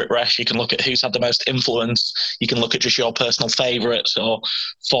modern BritWres. You can look at who's had the most influence. You can look at just your personal favourites or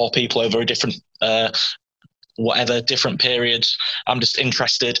 4 people over a different, different periods. I'm just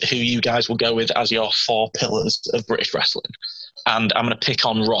interested who you guys will go with as your 4 pillars of British wrestling. And I'm going to pick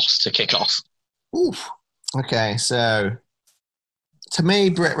on Ross to kick off. Oof. Okay, so to me,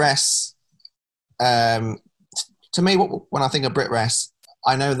 BritWres, when I think of BritWres,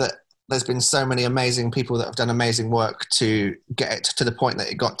 I know that there's been so many amazing people that have done amazing work to get it to the point that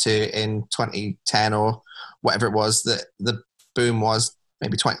it got to in 2010 or whatever it was that the boom was,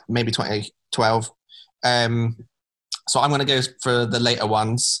 maybe 2012. So I'm going to go for the later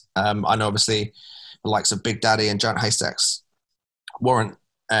ones. I know obviously the likes of Big Daddy and Giant Haystacks warrant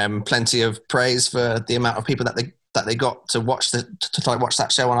plenty of praise for the amount of people that they got to watch that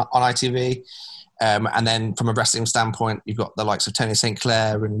show on ITV. And then from a wrestling standpoint, you've got the likes of Tony St.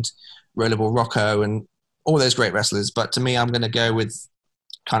 Clair and Rollerball Rocco and all those great wrestlers. But to me, I'm going to go with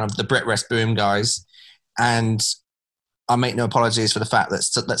kind of the BritWres boom guys. And I make no apologies for the fact that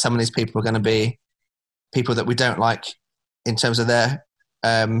some of these people are going to be people that we don't like in terms of their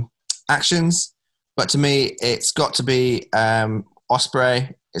actions. But to me, it's got to be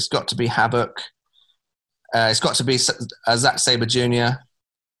Ospreay. It's got to be Havoc. It's got to be Zack Sabre Jr.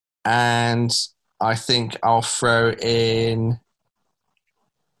 And I think I'll throw in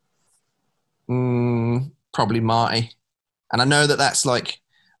probably Marty. And I know that that's like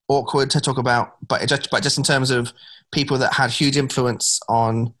awkward to talk about, but just in terms of people that had huge influence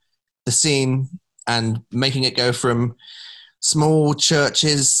on the scene and making it go from small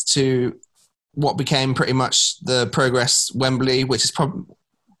churches to what became pretty much the Progress Wembley, which is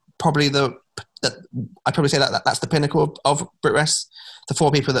probably I'd probably say that's the pinnacle of BritWres. The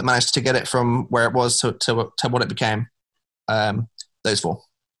 4 people that managed to get it from where it was to what it became. Those 4.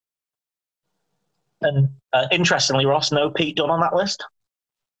 And interestingly, Ross, no Pete Dunne on that list?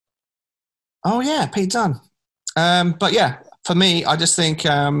 Oh, yeah, Pete Dunne. But yeah, for me, I just think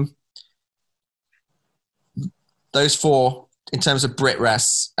those 4, in terms of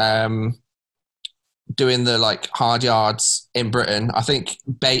BritWres, doing the like hard yards in Britain, I think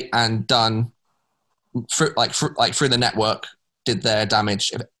Bate and Dunne, through the network, did their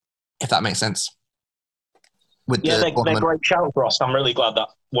damage, if that makes sense. They're great shouts, Ross. I'm really glad that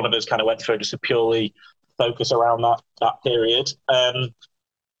one of us kind of went through just to purely focus around that period.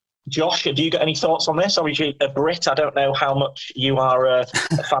 Josh, have you got any thoughts on this? Obviously, a Brit, I don't know how much you are a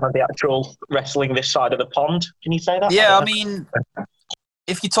fan of the actual wrestling this side of the pond. Can you say that? Yeah, I mean,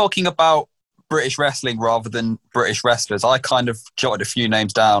 if you're talking about British wrestling rather than British wrestlers, I kind of jotted a few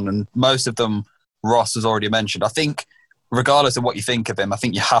names down, and most of them Ross has already mentioned. I think, regardless of what you think of him, I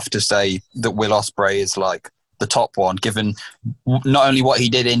think you have to say that Will Ospreay is like the top one, given not only what he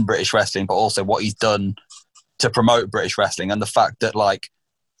did in British wrestling, but also what he's done to promote British wrestling, and the fact that, like,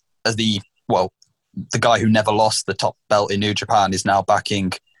 as the guy who never lost the top belt in New Japan is now back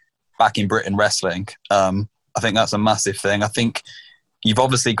in Britain wrestling. I think that's a massive thing. I think you've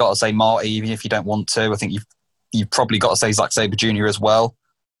obviously got to say Marty, even if you don't want to. I think you've probably got to say Zack Sabre Jr. as well.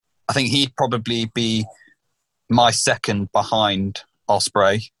 I think he'd probably be my second behind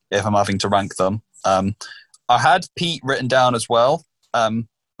Ospreay if I'm having to rank them. I had Pete written down as well, but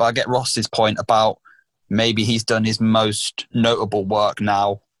I get Ross's point about maybe he's done his most notable work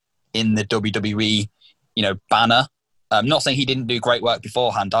now in the WWE, banner. I'm not saying he didn't do great work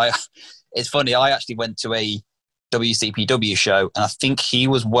beforehand. It's funny, I actually went to a WCPW show, and I think he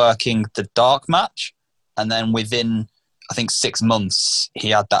was working the dark match, and then within, I think, 6 months, he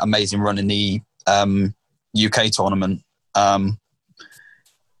had that amazing run in the UK tournament. In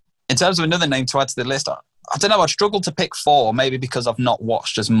terms of another name to add to the list, I don't know, I'd struggle to pick 4, maybe because I've not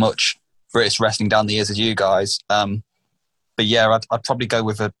watched as much British wrestling down the years as you guys. But yeah, I'd probably go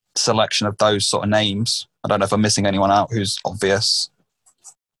with a selection of those sort of names. I don't know if I'm missing anyone out who's obvious.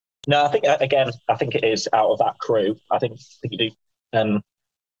 No, I think it is out of that crew. I think you do. I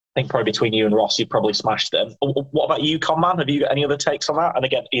think probably between you and Ross, you'd probably smash them. What about you, Conman? Have you got any other takes on that? And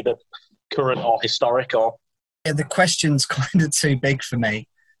again, either current or historic, or the question's kind of too big for me.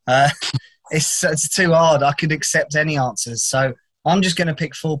 It's too hard. I could accept any answers. So I'm just going to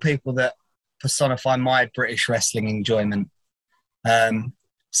pick 4 people that personify my British wrestling enjoyment.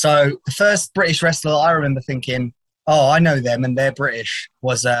 So the first British wrestler I remember thinking, oh, I know them and they're British,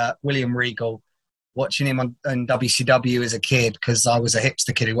 was William Regal. Watching him on WCW as a kid, because I was a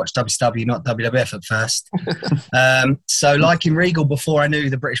hipster kid who watched WCW, not WWF at first. So liking Regal before I knew who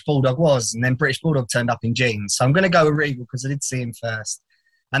the British Bulldog was, and then British Bulldog turned up in jeans. So I'm going to go with Regal because I did see him first.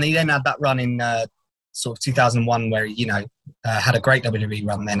 And he then had that run in sort of 2001 where he, had a great WWE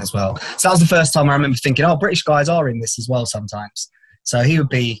run then as well. So that was the first time I remember thinking, oh, British guys are in this as well sometimes. So he would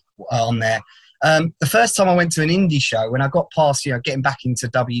be on there. The first time I went to an indie show, when I got past, getting back into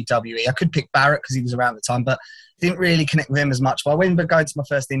WWE, I could pick Barrett because he was around at the time, but didn't really connect with him as much. But I went going to my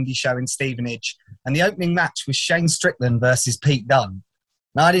first indie show in Stevenage, and the opening match was Shane Strickland versus Pete Dunne.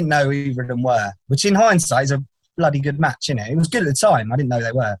 Now, I didn't know who either of them were, which in hindsight is a bloody good match, isn't it? It was good at the time. I didn't know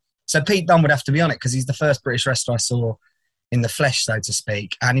they were. So Pete Dunne would have to be on it because he's the first British wrestler I saw in the flesh, so to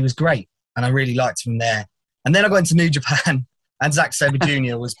speak, and he was great, and I really liked him there. And then I got into New Japan, and Zack Sabre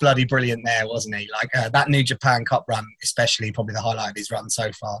Jr. was bloody brilliant there, wasn't he? Like that New Japan Cup run, especially, probably the highlight of his run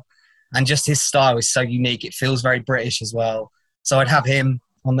so far. And just his style is so unique. It feels very British as well. So I'd have him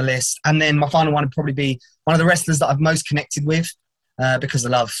on the list. And then my final one would probably be one of the wrestlers that I've most connected with because I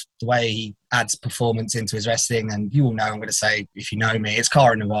love the way he adds performance into his wrestling. And you all know, I'm going to say, if you know me, it's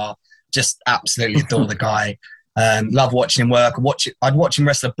Cara Noir. Just absolutely adore the guy. Love watching him work. I'd watch him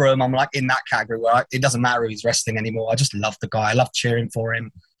wrestle a Brum. I'm like in that category where it doesn't matter who he's wrestling anymore. I just love the guy. I love cheering for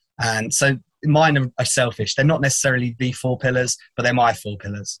him. And so mine are selfish. They're not necessarily the 4 pillars, but they're my 4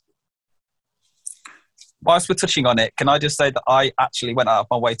 pillars. whilst we're touching on it, can I just say that I actually went out of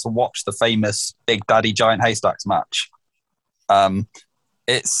my way to watch the famous Big Daddy Giant Haystacks match.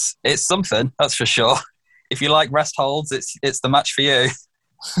 It's something, that's for sure. If you like rest holds, it's the match for you.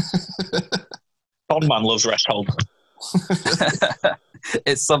 Bondman loves rest hold.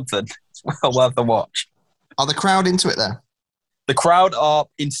 It's something. It's well worth the watch. Are the crowd into it there? The crowd are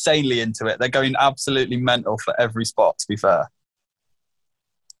insanely into it. They're going absolutely mental for every spot, to be fair.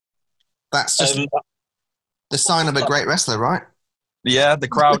 That's just the sign of a great wrestler, right? Yeah, the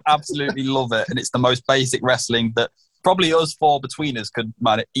crowd absolutely love it. And it's the most basic wrestling that probably us four between us could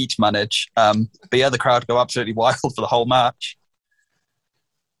each manage. But yeah, the crowd go absolutely wild for the whole match.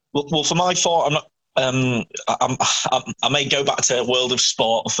 Well, for my thought, I'm not. I may go back to World of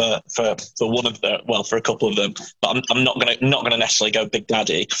Sport for one of the for a couple of them, but I'm not gonna necessarily go Big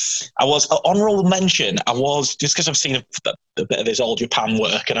Daddy. I was honourable mention. I was just because I've seen a bit of his All Japan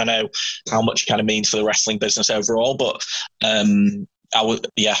work, and I know how much it kind of means for the wrestling business overall. But I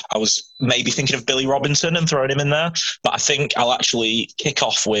was maybe thinking of Billy Robinson and throwing him in there. But I think I'll actually kick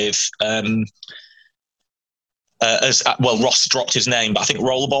off with. Ross dropped his name, but I think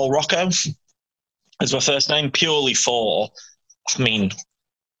Rollerball Rocco as my first name, purely for, I mean,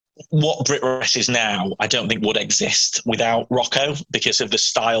 what BritWres is now, I don't think would exist without Rocco because of the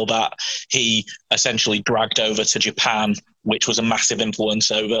style that he essentially dragged over to Japan, which was a massive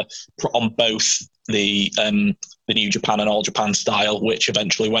influence on both the New Japan and All Japan style, which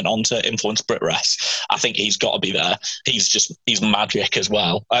eventually went on to influence BritWres. I think he's got to be there. He's magic as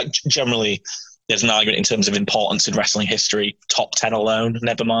well. Generally, there's an argument in terms of importance in wrestling history, top 10 alone,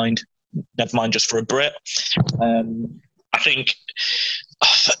 never mind just for a Brit. I think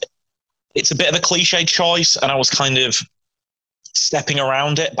it's a bit of a cliche choice, and I was kind of stepping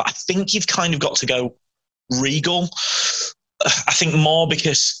around it, but I think you've kind of got to go Regal. I think more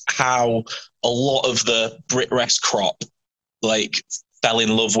because how a lot of the BritWres crop fell in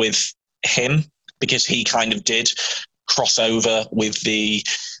love with him because he kind of did cross over with the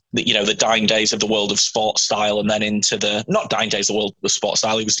dying days of the World of Sport style, and then into the not dying days of the World of Sport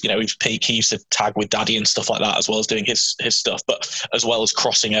style. He was peak. He used to tag with Daddy and stuff like that, as well as doing his stuff, but as well as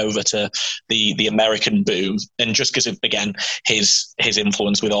crossing over to the American boom. And just because of, again, his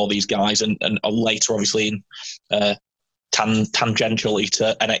influence with all these guys, and later obviously tangentially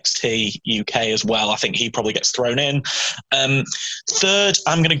to NXT UK as well, I think he probably gets thrown in. Third,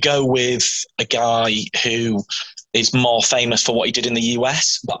 I'm going to go with a guy who is more famous for what he did in the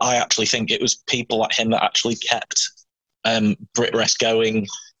US, but I actually think it was people like him that actually kept BritWres going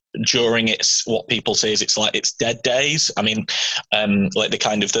during what people say is its dead days. I mean, like the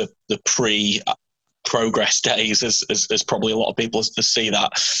kind of the pre-progress days, as probably a lot of people see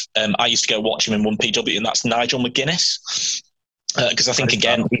that. I used to go watch him in 1PW, and that's Nigel McGuinness. Because I think,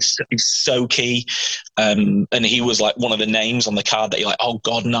 again, he's so key. And he was like one of the names on the card that you're like, oh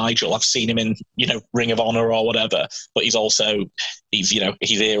God, Nigel, I've seen him in, Ring of Honor or whatever. But he's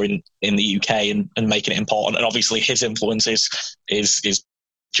here in the UK and making it important. And obviously his influence is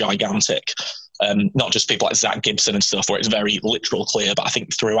gigantic. Not just people like Zach Gibson and stuff, where it's very literal clear, but I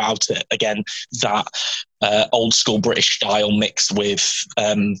think throughout it, again, that old school British style mixed with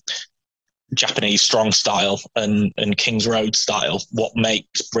Japanese strong style and King's Road style, what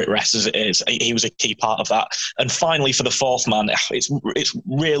makes BritWres as it is. He was a key part of that. And finally, for the fourth man, it's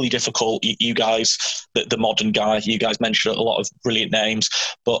really difficult. You guys, the modern guy, you guys mentioned a lot of brilliant names,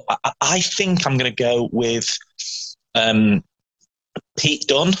 but I think I'm going to go with Pete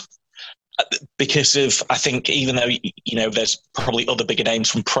Dunne. Because of, I think, even though, there's probably other bigger names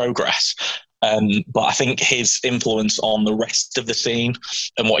from Progress, but I think his influence on the rest of the scene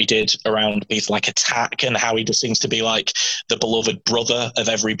and what he did around people like Attack, and how he just seems to be like the beloved brother of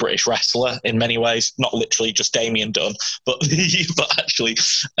every British wrestler in many ways, not literally just Damien Dunne, but actually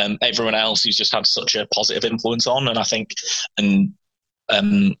everyone else he's just had such a positive influence on. And I think, and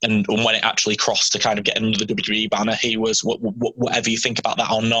when it actually crossed to kind of get under the WWE banner, he was, whatever you think about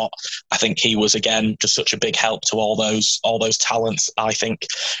that or not, I think he was, again, just such a big help to all those talents. I think,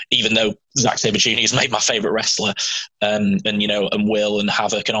 even though Zack Sabre Jr. has made my favourite wrestler, and Will and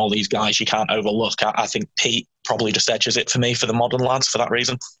Havoc and all these guys you can't overlook, I think Pete probably just edges it for me for the modern lads for that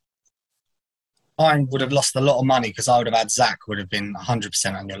reason. I would have lost a lot of money because I would have had Zach would have been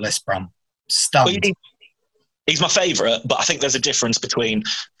 100% on your list, Brum. Stunned. He's my favourite, but I think there's a difference between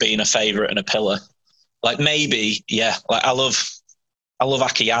being a favourite and a pillar. Like, maybe, yeah, like I love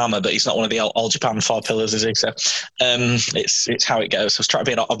Akiyama, but he's not one of the All Japan 4 pillars, is he? So it's how it goes. So let's try to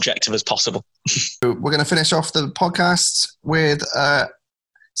be as objective as possible. We're going to finish off the podcast with a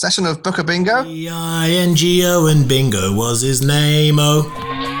session of Booker Bingo. B-I-N-G-O, and Bingo was his name, oh.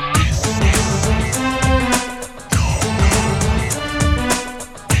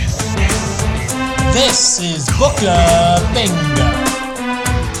 This is Booker Bingo.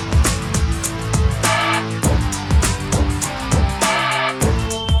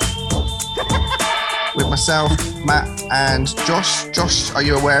 With myself, Matt, and Josh. Josh, are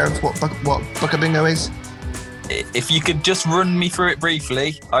you aware of what Booker Bingo is? If you could just run me through it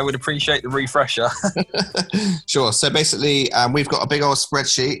briefly, I would appreciate the refresher. Sure. So basically, we've got a big old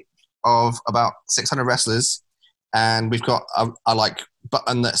spreadsheet of about 600 wrestlers, and we've got a like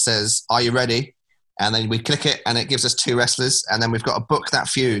button that says, "Are you ready?" And then we click it, and it gives us 2 wrestlers, and then we've got to book that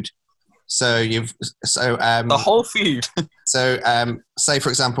feud. So The whole feud. So, say for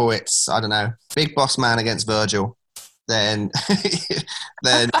example, it's, I don't know, Big Boss Man against Virgil. Then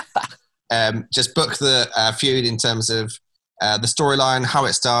just book the feud in terms of the storyline, how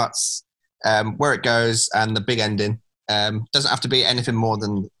it starts, where it goes, and the big ending. Doesn't have to be anything more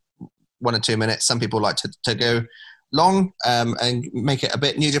than 1 or 2 minutes. Some people like to go long and make it a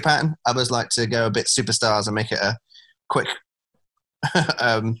bit New Japan. Others like to go a bit Superstars and make it a quick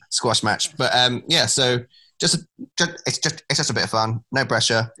squash match. But yeah, so it's just a bit of fun, no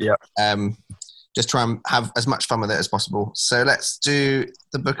pressure. Yeah. Just try and have as much fun with it as possible. So let's do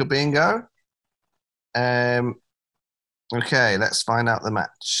the Booker Bingo. Okay, let's find out the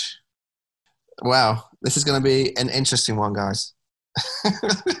match. Wow, this is going to be an interesting one, guys.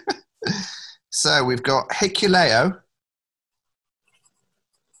 So we've got Hikuleo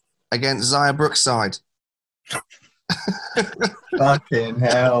against Zaya Brookside. Fucking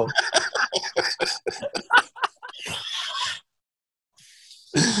hell.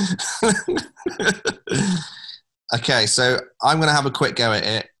 Okay, so I'm going to have a quick go at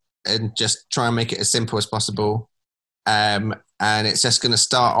it and just try and make it as simple as possible. And it's just going to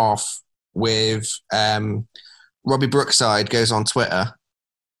start off with Robbie Brookside goes on Twitter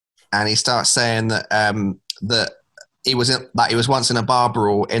and he starts saying that that he was once in a bar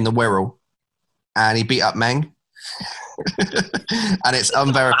brawl in the Wirral and he beat up Meng. And it's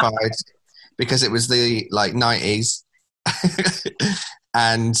unverified because it was the 90s.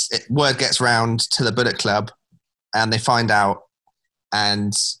 And word gets round to the Bullet Club and they find out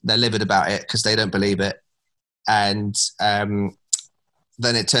and they're livid about it because they don't believe it. And then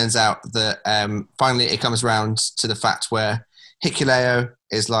it turns out that finally it comes round to the fact where Hikuleo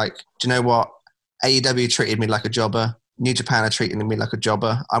is like, do you know what? AEW treated me like a jobber. New Japan are treating me like a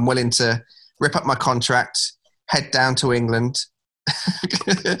jobber. I'm willing to rip up my contract, head down to England.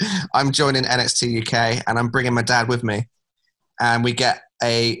 I'm joining NXT UK and I'm bringing my dad with me. And we get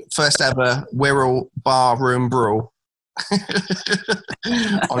a first ever Wirral bar room brawl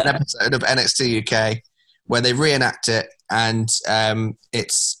on an episode of NXT UK where they reenact it. And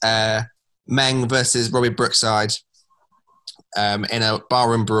it's Meng versus Robbie Brookside in a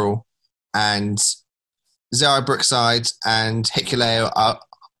barroom brawl. And Zara Brookside and Hikuleo are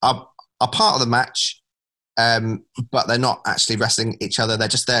part of the match, but they're not actually wrestling each other. They're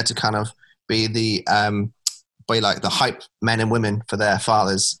just there to kind of be the hype men and women for their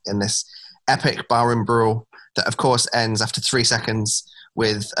fathers in this epic barroom brawl that, of course, ends after 3 seconds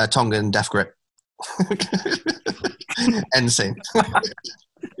with a Tongan death grip. End scene.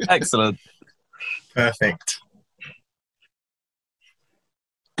 Excellent. Perfect.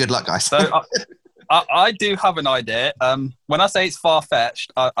 Good luck, guys. So I do have an idea. When I say it's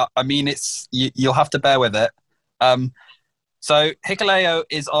far-fetched, I mean you'll have to bear with it. So Hikuleo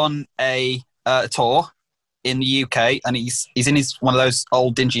is on a tour in the UK, and he's in one of those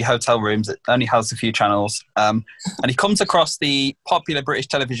old dingy hotel rooms that only has a few channels. And he comes across the popular British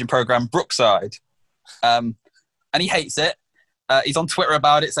television program Brookside, and he hates it. He's on Twitter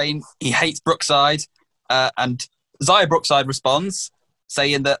about it, saying he hates Brookside, and Zaya Brookside responds,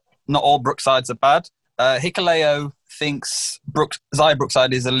 saying that not all Brooksides are bad. Hikuleo thinks Zaya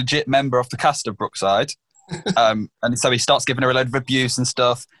Brookside is a legit member of the cast of Brookside. And so he starts giving her a load of abuse and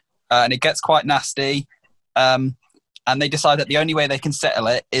stuff. And it gets quite nasty. And they decide that the only way they can settle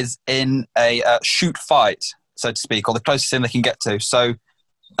it is in a shoot fight, so to speak, or the closest thing they can get to. So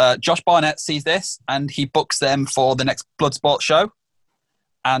Josh Barnett sees this and he books them for the next Bloodsport show.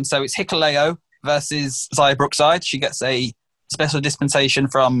 And so it's Hikuleo versus Zaya Brookside. She gets a special dispensation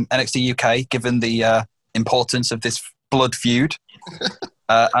from NXT UK, given the importance of this blood feud.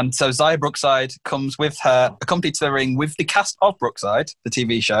 And so Zaya Brookside comes with her, accompanied to the ring with the cast of Brookside, the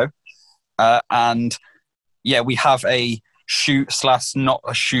TV show. And yeah, we have a shoot/not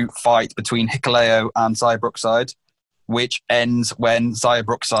a shoot fight between Hikuleo and Zaya Brookside, which ends when Zaya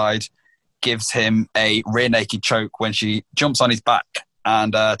Brookside gives him a rear naked choke when she jumps on his back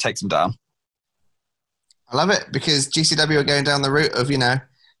and takes him down. I love it because GCW are going down the route of,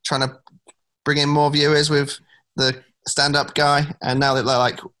 trying to bring in more viewers with the stand-up guy. And now that they're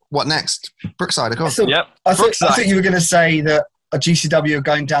like, what next? Brookside, of course. Yep. I thought Brookside. you were going to say that a GCW are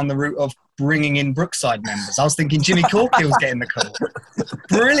going down the route of bringing in Brookside members. I was thinking Jimmy Corkill's getting the call.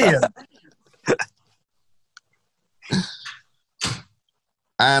 Brilliant.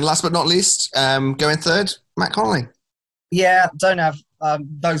 And last but not least, going third, Matt Connolly. Yeah, don't have.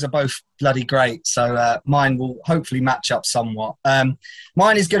 Those are both bloody great. So mine will hopefully match up somewhat.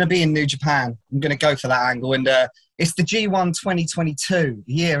 Mine is going to be in New Japan. I'm going to go for that angle. And it's the G1 2022.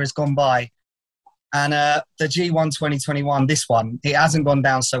 The year has gone by. And the G1 2021, this one, it hasn't gone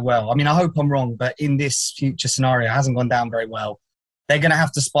down so well. I mean, I hope I'm wrong, but in this future scenario, it hasn't gone down very well. They're going to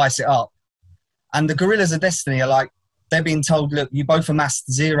have to spice it up. And the Gorillas of Destiny are like, they're being told, look, you both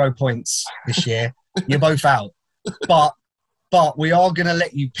amassed 0 points this year. You're both out. But we are going to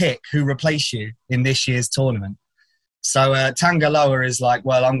let you pick who replace you in this year's tournament. So Tangaloa is like,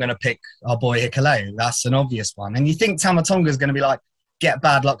 well, I'm going to pick our boy Hikuleo. That's an obvious one. And you think Tamatonga is going to be like, get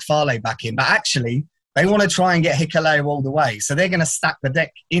Bad Luck Fale back in. But actually, they want to try and get Hikuleo all the way. So they're going to stack the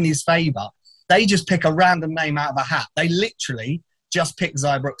deck in his favour. They just pick a random name out of a hat. They literally just pick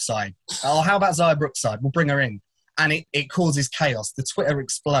Xia Brookside. Oh, how about Xia Brookside? We'll bring her in. And it causes chaos. The Twitter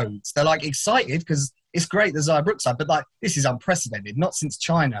explodes. They're like excited because it's great that Xia Brookside, but like this is unprecedented. Not since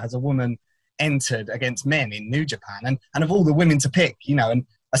China has a woman entered against men in New Japan. And of all the women to pick, you know, and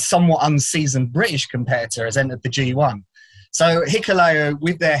a somewhat unseasoned British competitor has entered the G1. So Hikuleo,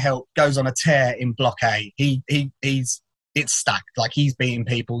 with their help, goes on a tear in Block A. It's stacked. Like he's beating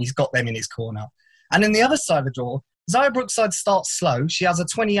people. He's got them in his corner. And then the other side of the draw, Xia Brookside starts slow. She has a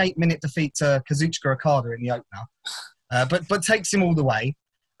 28-minute defeat to Kazuchika Okada in the opener, but takes him all the way.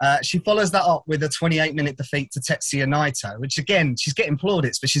 She follows that up with a 28-minute defeat to Tetsuya Naito, which again, she's getting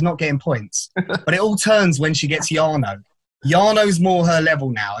plaudits, but she's not getting points. But it all turns when she gets Yano. Yano's more her level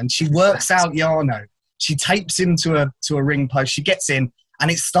now, and she works out Yano. She tapes him to a ring post. She gets in, and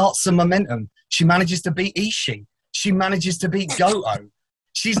it starts some momentum. She manages to beat Ishii. She manages to beat Goto.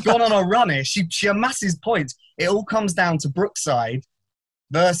 She's gone on a run here. She amasses points. It all comes down to Brookside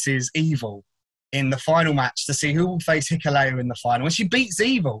versus Evil in the final match to see who will face Hikuleo in the final. And she beats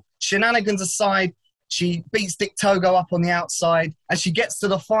Evil. Shenanigans aside, she beats Dick Togo up on the outside, and she gets to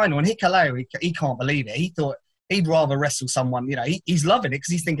the final. And Hikuleo, he can't believe it. He thought he'd rather wrestle someone. You know, he's loving it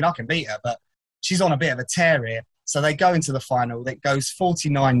because he's thinking, I can beat her. But she's on a bit of a tear here. So they go into the final. It goes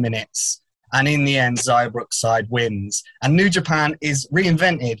 49 minutes. And in the end, Xia Brookside wins. And New Japan is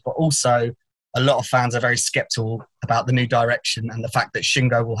reinvented, but also a lot of fans are very skeptical about the new direction and the fact that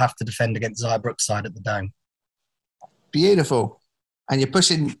Shingo will have to defend against Xia Brookside at the Dome. Beautiful. And you're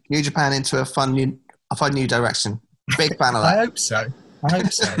pushing New Japan into a fun new direction. Big fan of that. I hope so.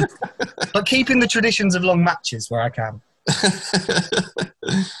 But keeping the traditions of long matches where I can.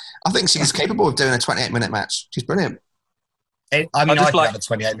 I think she's capable of doing a 28-minute match. She's brilliant. I could have a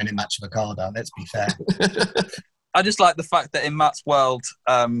 28-minute match of Okada, let's be fair. I just like the fact that in Matt's world,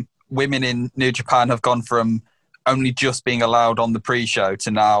 women in New Japan have gone from only just being allowed on the pre-show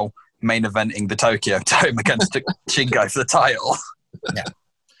to now main eventing the Tokyo Dome against Shingo for the title. Yeah.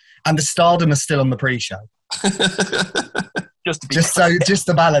 And the Stardom is still on the pre-show. Just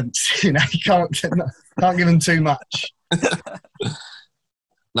the balance, you know, you can't give them too much.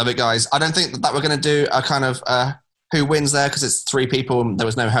 Love it, guys. I don't think that we're going to do a kind of who wins there because it's 3 people and there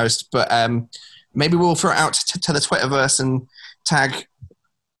was no host, but maybe we'll throw it out to the Twitterverse and tag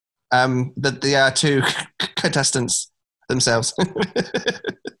the 2 contestants themselves.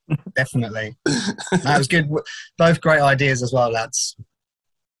 Definitely. That was good. Both great ideas as well, lads.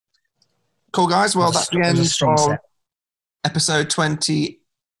 Cool, guys. Well, that's the end of set. episode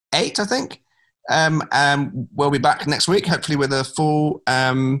 28, I think. We'll be back next week, hopefully with a full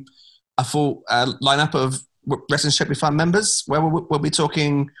lineup of Wrestling Should Be Fun members, where we'll be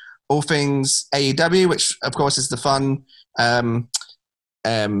talking all things AEW, which of course is the fun.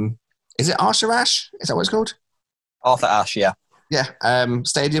 Is it Arthur Ashe? Is that what it's called? Arthur Ashe, yeah. Yeah.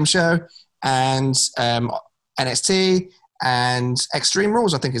 Stadium show and NXT and Extreme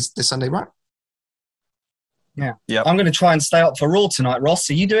Rules, I think is this Sunday, right? Yeah. Yep. I'm going to try and stay up for Raw tonight, Ross.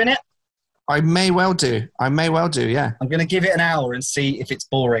 Are you doing it? I may well do, yeah. I'm going to give it an hour and see if it's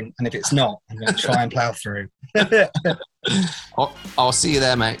boring. And if it's not, I'm going to try and plow through. I'll see you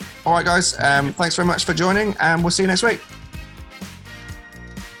there, mate. All right, guys. Thanks very much for joining, and we'll see you next week.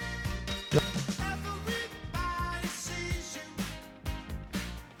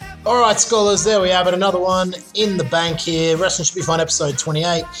 All right, scholars, there we have it. Another one in the bank here. Wrestling Should Be Fun, episode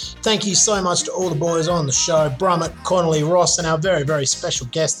 28. Thank you so much to all the boys on the show, Brummett, Connolly, Ross, and our very, very special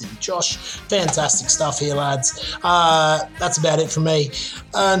guest in Josh. Fantastic stuff here, lads. That's about it from me.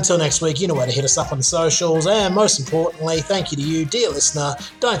 Until next week, you know where to hit us up on the socials. And most importantly, thank you to you, dear listener.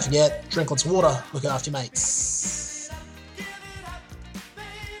 Don't forget, drink lots of water, look after your mates.